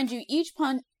 Mind you, each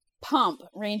pump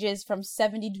ranges from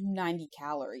 70 to 90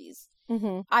 calories.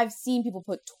 Mm-hmm. I've seen people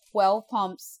put 12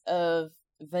 pumps of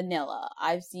vanilla.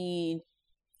 I've seen...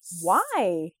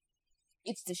 Why?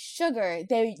 It's the sugar.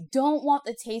 They don't want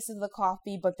the taste of the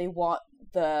coffee, but they want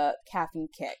the caffeine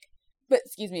kick. But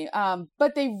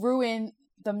they ruin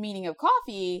the meaning of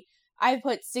coffee. I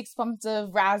put 6 pumps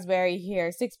of raspberry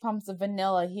here, 6 pumps of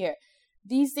vanilla here.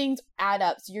 These things add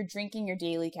up. So you're drinking your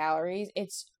daily calories.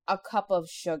 It's a cup of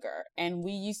sugar. And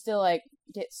we used to like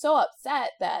get so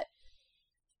upset that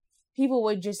people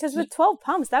would just... Because with 12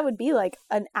 pumps, that would be like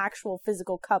an actual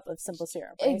physical cup of simple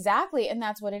syrup, right? Exactly. And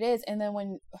that's what it is. And then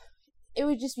when... It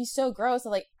would just be so gross. So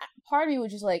like, part of me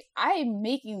would just like, I'm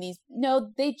making these...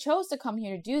 No, they chose to come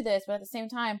here to do this. But at the same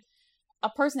time, a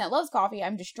person that loves coffee,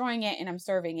 I'm destroying it and I'm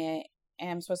serving it. And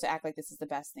I'm supposed to act like this is the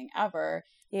best thing ever.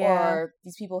 Yeah. Or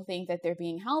these people think that they're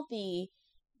being healthy,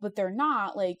 but they're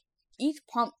not. Like, each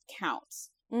pump counts.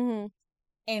 Mm-hmm.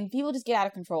 And people just get out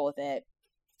of control with it.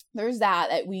 There's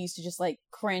that we used to just like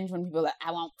cringe when people were like,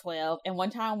 I want 12. And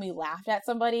one time we laughed at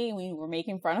somebody and we were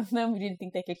making fun of them. We didn't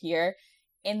think they could hear.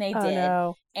 And they did.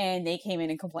 No. And they came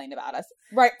in and complained about us.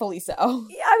 Rightfully so.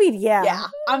 I mean, yeah. Yeah.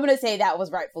 I'm going to say that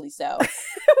was rightfully so.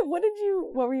 What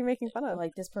were you making fun of?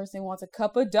 Like, this person wants a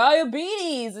cup of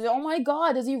diabetes. Oh my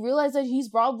God. Does he realize that he's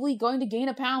probably going to gain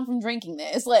a pound from drinking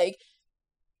this? Like,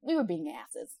 we were being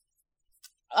asses.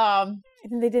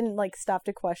 They didn't like stop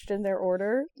to question their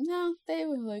order. No, they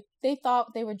were like, they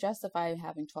thought they were justified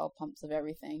having 12 pumps of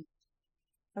everything.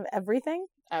 Of everything?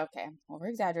 Okay, over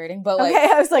exaggerating, but like, okay,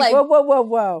 I was like,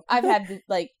 whoa. I've had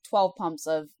like 12 pumps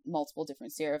of multiple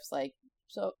different syrups, like,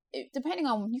 so depending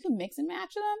on, you can mix and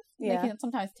match them. Yeah. They can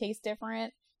sometimes taste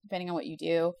different depending on what you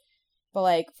do. But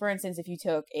like, for instance, if you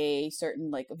took a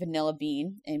certain like vanilla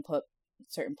bean and put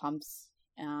certain pumps,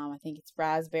 I think it's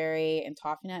raspberry and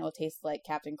toffee nut, it will taste like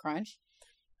Captain Crunch.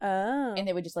 Oh. And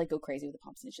they would just like go crazy with the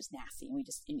pumps, and it's just nasty. And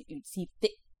you'd see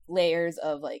thick layers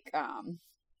of like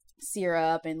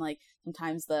syrup, and like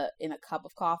sometimes in a cup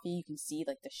of coffee you can see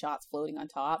like the shots floating on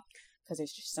top because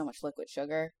there's just so much liquid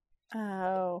sugar.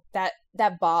 Oh.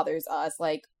 That bothers us.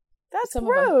 Like, that's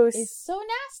gross. It's so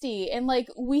nasty. And like,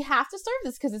 we have to serve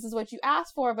this because this is what you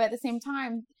asked for, but at the same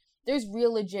time, there's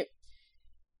real legit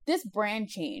this brand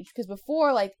changed, because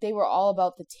before, like, they were all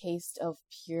about the taste of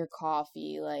pure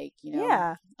coffee, like, you know,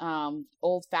 yeah.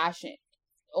 old fashioned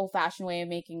way of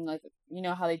making, like, you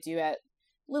know how they do at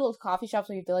little coffee shops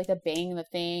where you have to like to bang the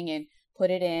thing and put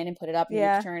it in and put it up and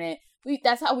you turn it.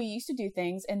 That's how we used to do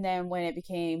things. And then when it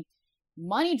became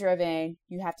money driven,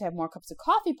 you have to have more cups of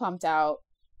coffee pumped out.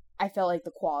 I felt like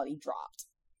the quality dropped.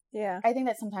 Yeah. I think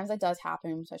that sometimes that does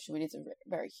happen, especially when it's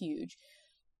very huge.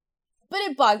 But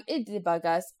it did bug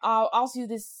us. Also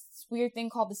this weird thing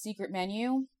called the secret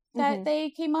menu that they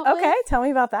came up with. Okay, tell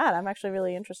me about that. I'm actually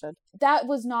really interested.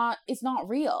 It's not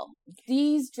real.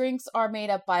 These drinks are made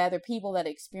up by other people that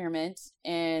experiment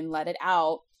and let it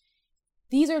out.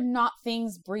 These are not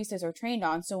things baristas are trained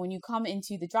on. So when you come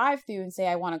into the drive-thru and say,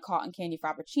 I want a cotton candy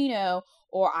frappuccino,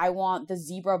 or I want the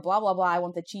zebra blah, blah, blah, I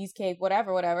want the cheesecake,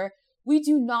 whatever, we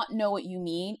do not know what you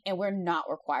mean, and we're not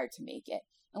required to make it.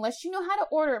 Unless you know how to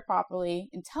order it properly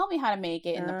and tell me how to make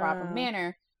it in the proper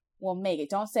manner, we'll make it.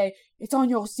 Don't say, it's on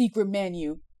your secret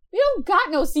menu. We don't got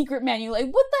no secret menu. Like,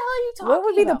 what the hell are you talking about? What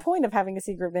would be the point of having a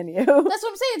secret menu? That's what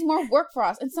I'm saying. It's more work for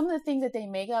us. And some of the things that they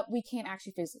make up, we can't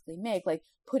actually physically make. Like,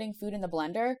 putting food in the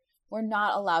blender, we're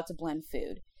not allowed to blend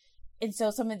food. And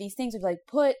so some of these things would like,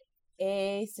 put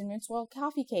a cinnamon swirl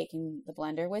coffee cake in the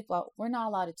blender with, well, we're not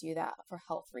allowed to do that for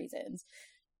health reasons.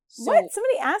 So, what?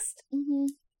 Somebody asked? Mm-hmm.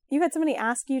 You had somebody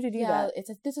ask you to do that?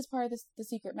 Yeah, this is part of the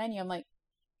secret menu. I'm like,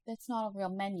 that's not a real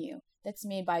menu. That's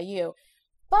made by you.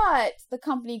 But the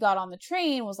company got on the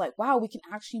train, was like, wow, we can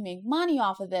actually make money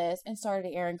off of this, and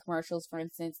started airing commercials, for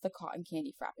instance, the cotton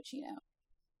candy frappuccino.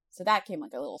 So that came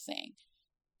like a little thing.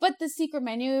 But the secret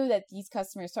menu that these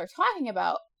customers start talking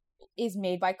about is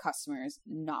made by customers,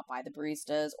 not by the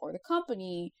baristas or the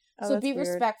company. So be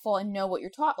respectful and know what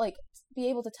you're like, be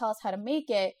able to tell us how to make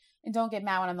it, and don't get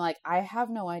mad when I'm like, I have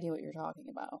no idea what you're talking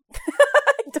about.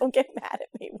 Don't get mad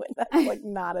at me when that's like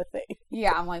not a thing.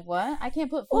 Yeah, I'm like, what? I can't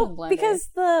put food in blender. Because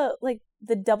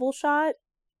the double shot,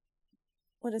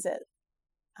 what is it?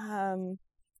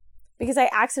 Because I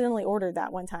accidentally ordered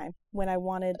that one time when I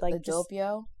wanted like the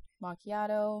doppio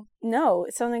macchiato. No,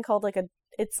 it's something called like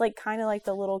it's like kind of like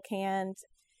the little canned.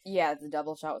 Yeah, the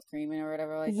double shot with cream in or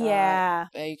whatever like that. Yeah.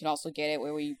 You can also get it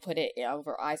where you put it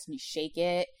over ice and you shake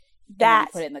it. That.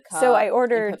 Put it in the cup. So I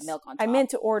ordered. Put milk on top. I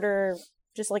meant to order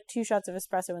just like 2 shots of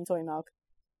espresso and soy milk,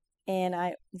 and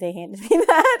they handed me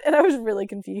that, and I was really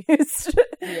confused.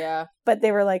 Yeah. But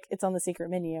they were like, "It's on the secret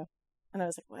menu," and I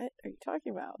was like, "What are you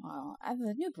talking about?" Well,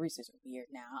 the new baristas are weird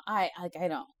now. I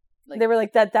don't. Like, they were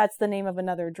like, "That's the name of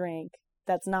another drink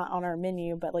that's not on our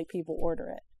menu, but like people order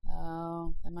it."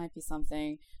 Oh, that might be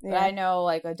something. Yeah. But I know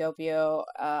like a doppio,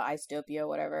 iced doppio,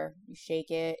 whatever. You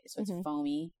shake it so it's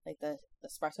foamy, like the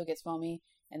espresso gets foamy,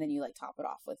 and then you like top it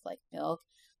off with like milk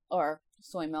or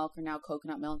soy milk, or now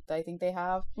coconut milk that I think they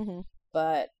have. Mm-hmm.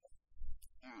 But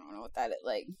I don't know what that is,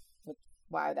 like,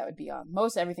 why that would be on.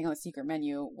 Most everything on the secret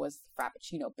menu was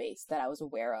Frappuccino based that I was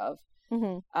aware of.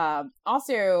 Mm-hmm.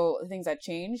 Also, the things that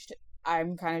changed,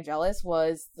 I'm kind of jealous,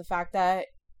 was the fact that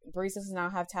baristas now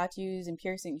have tattoos and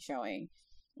piercings showing.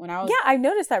 Yeah, I've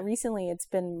noticed that recently. It's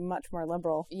been much more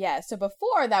liberal. Yeah, so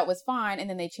before that was fine, and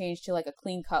then they changed to like a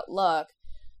clean cut look.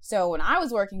 So when I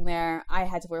was working there, I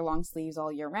had to wear long sleeves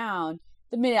all year round.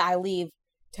 The minute I leave,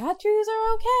 tattoos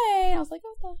are okay. I was like,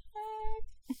 what the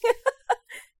heck?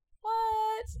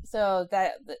 What? So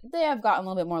that they have gotten a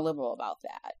little bit more liberal about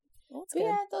that. Well, but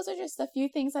yeah, those are just a few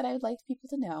things that I would like people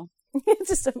to know.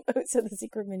 So the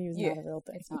secret menu is not a real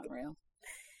thing. It's not real.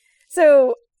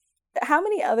 So how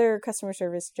many other customer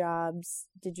service jobs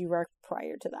did you work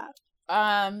prior to that?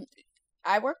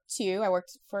 I worked 2. I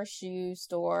worked for a shoe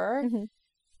store,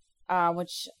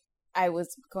 which I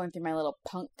was going through my little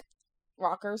punk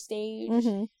rocker stage.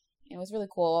 Mm-hmm. It was really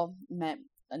cool.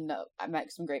 I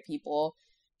met some great people.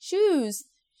 Shoes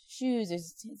shoes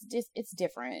it's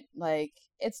different. Like,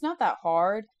 it's not that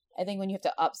hard. I think when you have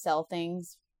to upsell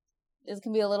things, it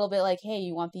can be a little bit like, hey,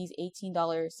 you want these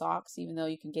 $18 socks, even though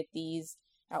you can get these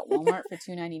at Walmart for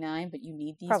 $2.99, but you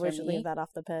need these. Probably should leave that off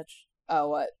the pitch. Oh,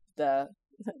 what?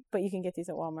 But you can get these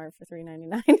at Walmart for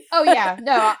 $3.99. Oh, yeah.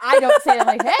 No, I don't say, I'm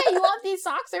like, hey, you want these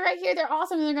socks? They're right here. They're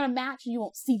awesome. And they're going to match and you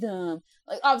won't see them.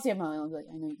 Like, obviously, I'm not going to be like,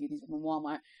 I know you get these from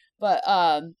Walmart. But,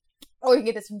 or you can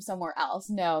get this from somewhere else.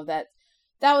 No, that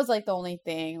was, like, the only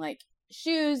thing. Like,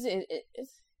 shoes,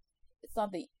 it's not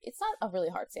a really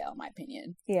hard sale, in my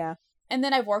opinion. Yeah. And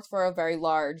then I've worked for a very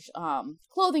large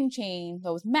clothing chain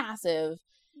that was massive.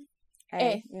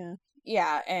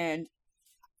 Yeah, and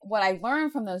what I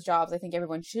learned from those jobs, I think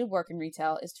everyone should work in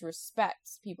retail, is to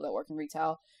respect people that work in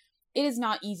retail. It is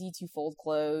not easy to fold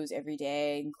clothes every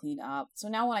day and clean up. So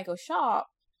now when I go shop,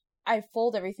 I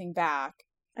fold everything back.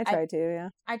 I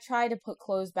try to put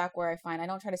clothes back where I find. I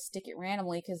don't try to stick it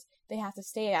randomly because they have to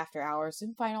stay after hours. So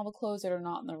find all the clothes that are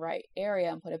not in the right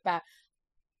area and put it back.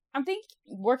 I think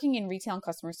working in retail and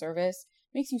customer service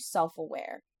makes you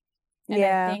self-aware. And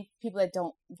I think people that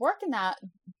don't work in that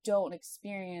don't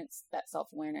experience that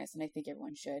self-awareness. And I think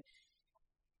everyone should.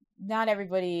 Not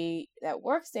everybody that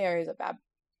works there is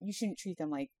you shouldn't treat them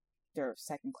like they're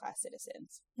second-class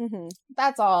citizens. Mm-hmm.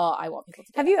 That's all I want people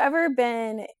to do. Have you ever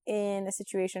been in a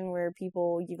situation where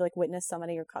you've like witnessed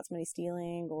somebody or caught somebody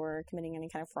stealing or committing any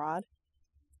kind of fraud?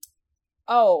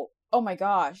 Oh my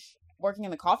gosh. Working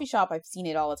in the coffee shop, I've seen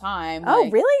it all the time. Oh,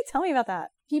 like, really? Tell me about that.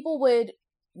 People would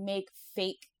make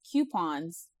fake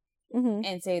coupons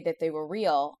and say that they were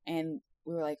real. And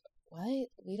we were like, what?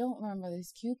 We don't remember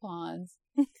these coupons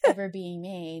ever being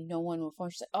made. No one will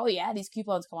force. She's like, oh, yeah, these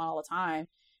coupons come out all the time.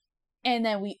 And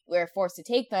then we're forced to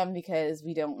take them because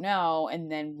we don't know.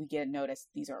 And then we get a notice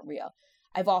these aren't real.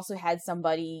 I've also had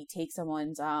somebody take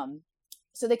someone's,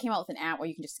 so they came out with an app where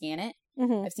you can just scan it.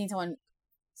 Mm-hmm. I've seen someone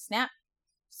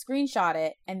screenshot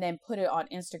it and then put it on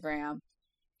Instagram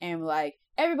and like,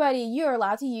 everybody, you're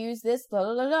allowed to use this, blah,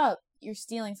 blah, blah, blah. You're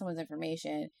stealing someone's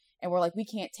information. And we're like, we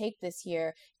can't take this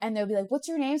here. And they'll be like, what's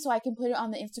your name so I can put it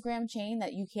on the Instagram chain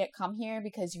that you can't come here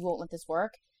because you won't let this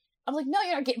work? I'm like, no,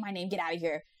 you're not getting my name. Get out of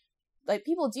here. Like,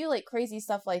 people do like crazy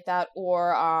stuff like that.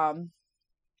 Or,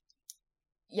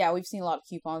 we've seen a lot of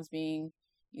coupons being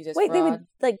used as fraud. They would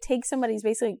like take somebody's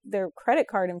basically their credit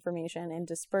card information and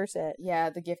disperse it. Yeah,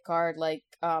 the gift card, like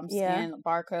scan the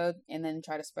barcode and then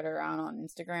try to spread it around on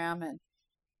Instagram. And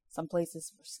some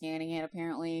places were scanning it,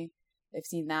 apparently. They've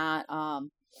seen that.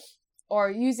 Or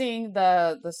using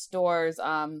the store's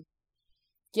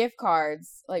gift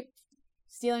cards, like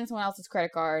stealing someone else's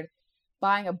credit card,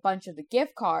 buying a bunch of the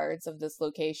gift cards of this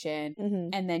location,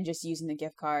 and then just using the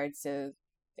gift cards so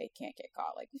they can't get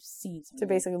caught. Like, we've seen some. So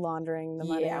basically laundering the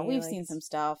money. Yeah, we've seen some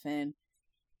stuff. And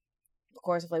of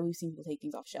course, we've seen people take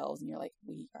things off shelves and you're like,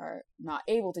 we are not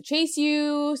able to chase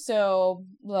you. So,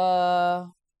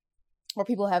 or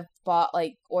people have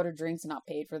ordered drinks and not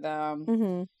paid for them.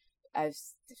 Mm-hmm. I've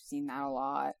seen that a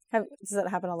lot. Does that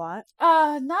happen a lot?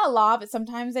 Not a lot, but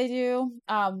sometimes they do.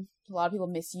 A lot of people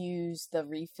misuse the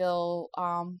refill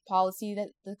policy that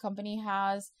the company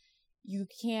has. You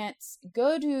can't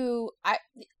go to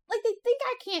they think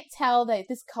I can't tell that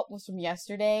this cup was from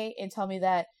yesterday and tell me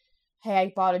that, hey,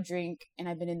 I bought a drink and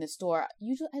I've been in the store.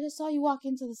 I just saw you walk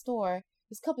into the store.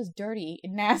 This cup is dirty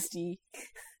and nasty.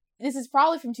 This is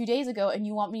probably from 2 days ago, and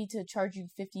you want me to charge you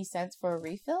 50 cents for a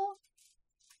refill?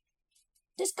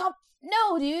 This cup,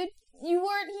 no, dude, you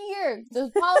weren't here.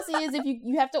 The policy is if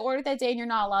you have to order that day and you're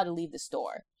not allowed to leave the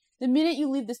store. The minute you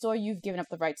leave the store, you've given up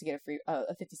the right to get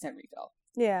a 50-cent refill.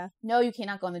 Yeah. No, you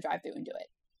cannot go in the drive-thru and do it.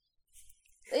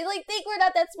 They think we're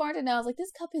not that smart to know. I was like,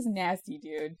 this cup is nasty,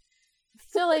 dude.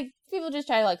 So people just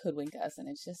try to hoodwink us, and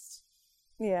it's just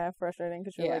frustrating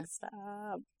because you're like,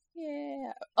 stop.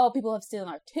 Yeah. Oh, people have stolen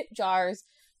our tip jars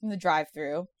from the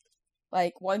drive-thru.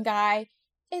 Like, one guy,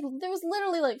 there was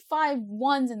literally 5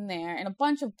 ones in there and a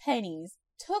bunch of pennies.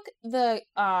 Took the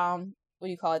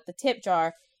the tip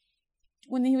jar.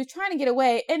 When he was trying to get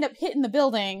away, ended up hitting the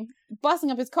building,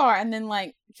 busting up his car, and then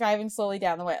driving slowly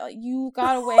down the way. You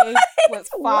got away with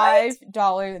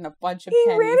 $5 and a bunch of pennies.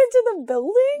 He ran into the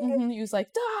building? Mm-hmm. He was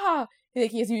like, "Dah!"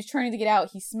 As he was trying to get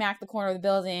out, he smacked the corner of the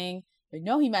building. But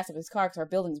no, he messed up his car because our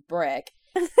building's brick.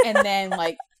 And then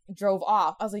drove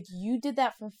off. I was like, you did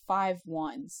that for 5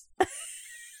 ones.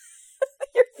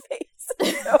 Your face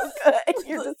is so good.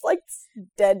 You're just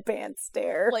deadpan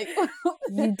stare.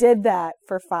 You did that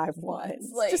for 5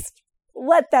 ones. Just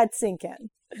let that sink in.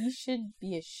 You should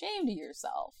be ashamed of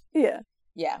yourself. Yeah.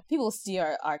 Yeah. People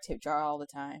steal our tip jar all the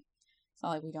time. It's not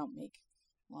like we don't make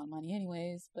a lot of money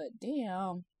anyways, but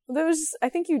damn. I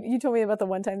think you told me about the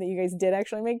one time that you guys did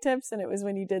actually make tips, and it was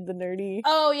when you did the nerdy.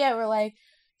 Oh yeah, we're like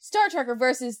Star Trek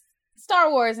versus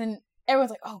Star Wars, and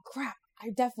everyone's like, "Oh crap, I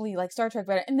definitely like Star Trek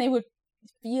better," and they would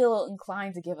feel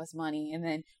inclined to give us money, and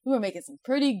then we were making some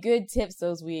pretty good tips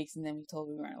those weeks, and then we told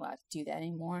we weren't allowed to do that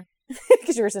anymore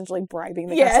because you were essentially bribing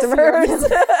the customers.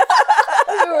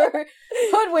 We were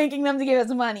hoodwinking them to give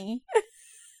us money.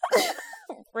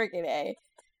 Freaking A.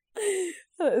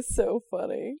 That is so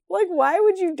funny. Like, why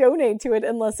would you donate to it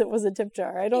unless it was a tip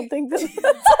jar? I don't think that's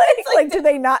like, do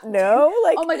they not know?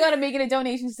 Like, oh my god, I'm making a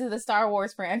donation to the Star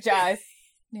Wars franchise.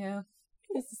 Yeah.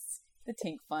 This is the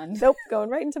Tink Fund. Nope, going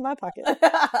right into my pocket.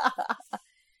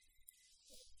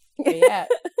 Yeah.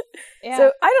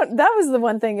 So that was the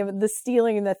one thing of the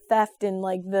stealing and the theft and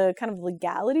like the kind of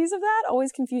legalities of that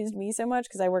always confused me so much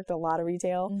because I worked a lot of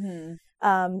retail. Mm-hmm.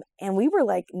 And we were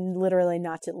like literally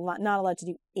not allowed to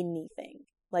do anything.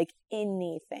 Like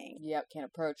anything. Yep, can't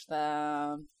approach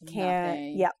them.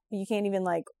 Yep, you can't even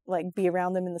like be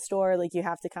around them in the store. Like you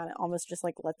have to kind of almost just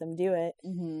like let them do it.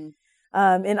 Mm-hmm.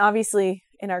 And obviously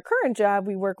in our current job,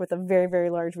 we work with a very, very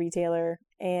large retailer,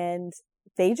 and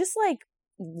they just like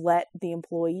let the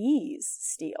employees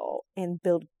steal and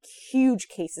build huge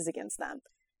cases against them,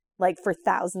 like for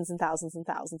thousands and thousands and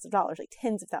thousands of dollars, like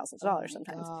tens of thousands of dollars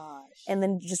sometimes. Gosh. And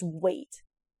then just wait.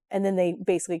 And then they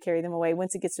basically carry them away.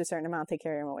 Once it gets to a certain amount, they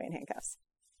carry them away in handcuffs.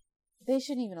 They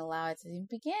shouldn't even allow it to even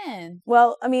begin.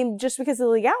 Well, I mean, just because of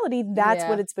the legality, that's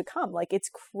what it's become. Like, it's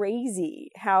crazy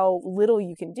how little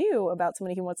you can do about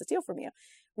somebody who wants to steal from you.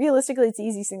 Realistically, it's the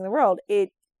easiest thing in the world.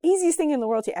 Easiest thing in the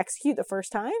world to execute the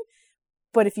first time,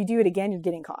 but if you do it again, you're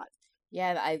getting caught.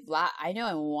 Yeah, I know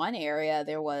in one area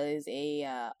there was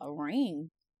a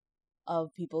ring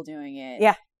of people doing it.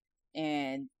 Yeah.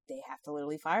 And they have to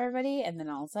literally fire everybody, and then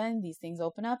all of a sudden these things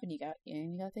open up, and you got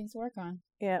things to work on.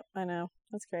 Yeah, I know.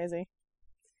 That's crazy.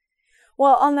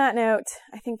 Well, on that note,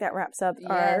 I think that wraps up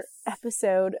our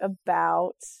episode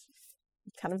about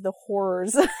kind of the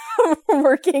horrors of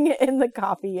working in the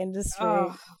coffee industry.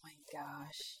 Oh my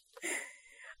gosh.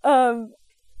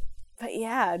 But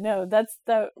yeah, no, that's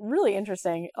really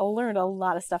interesting. I learned a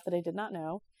lot of stuff that I did not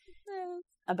know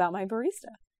about my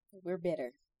barista. We're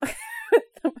bitter.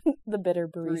 The bitter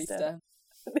barista.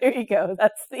 There you go.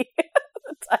 That's the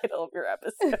title of your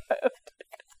episode.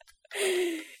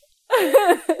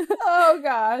 Oh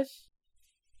gosh.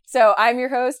 So I'm your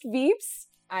host, Veeps.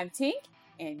 I'm Tink,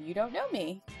 and you don't know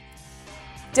me.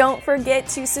 Don't forget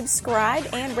to subscribe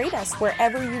and rate us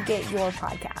wherever you get your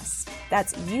podcasts.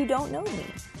 That's You Don't Know Me.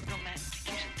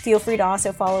 Feel free to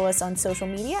also follow us on social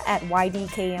media at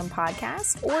YDKM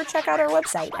Podcast or check out our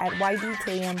website at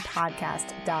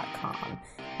ydkmpodcast.com.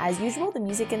 As usual, the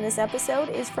music in this episode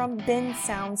is from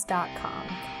bensounds.com.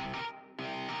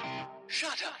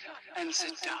 Shut up and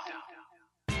sit down.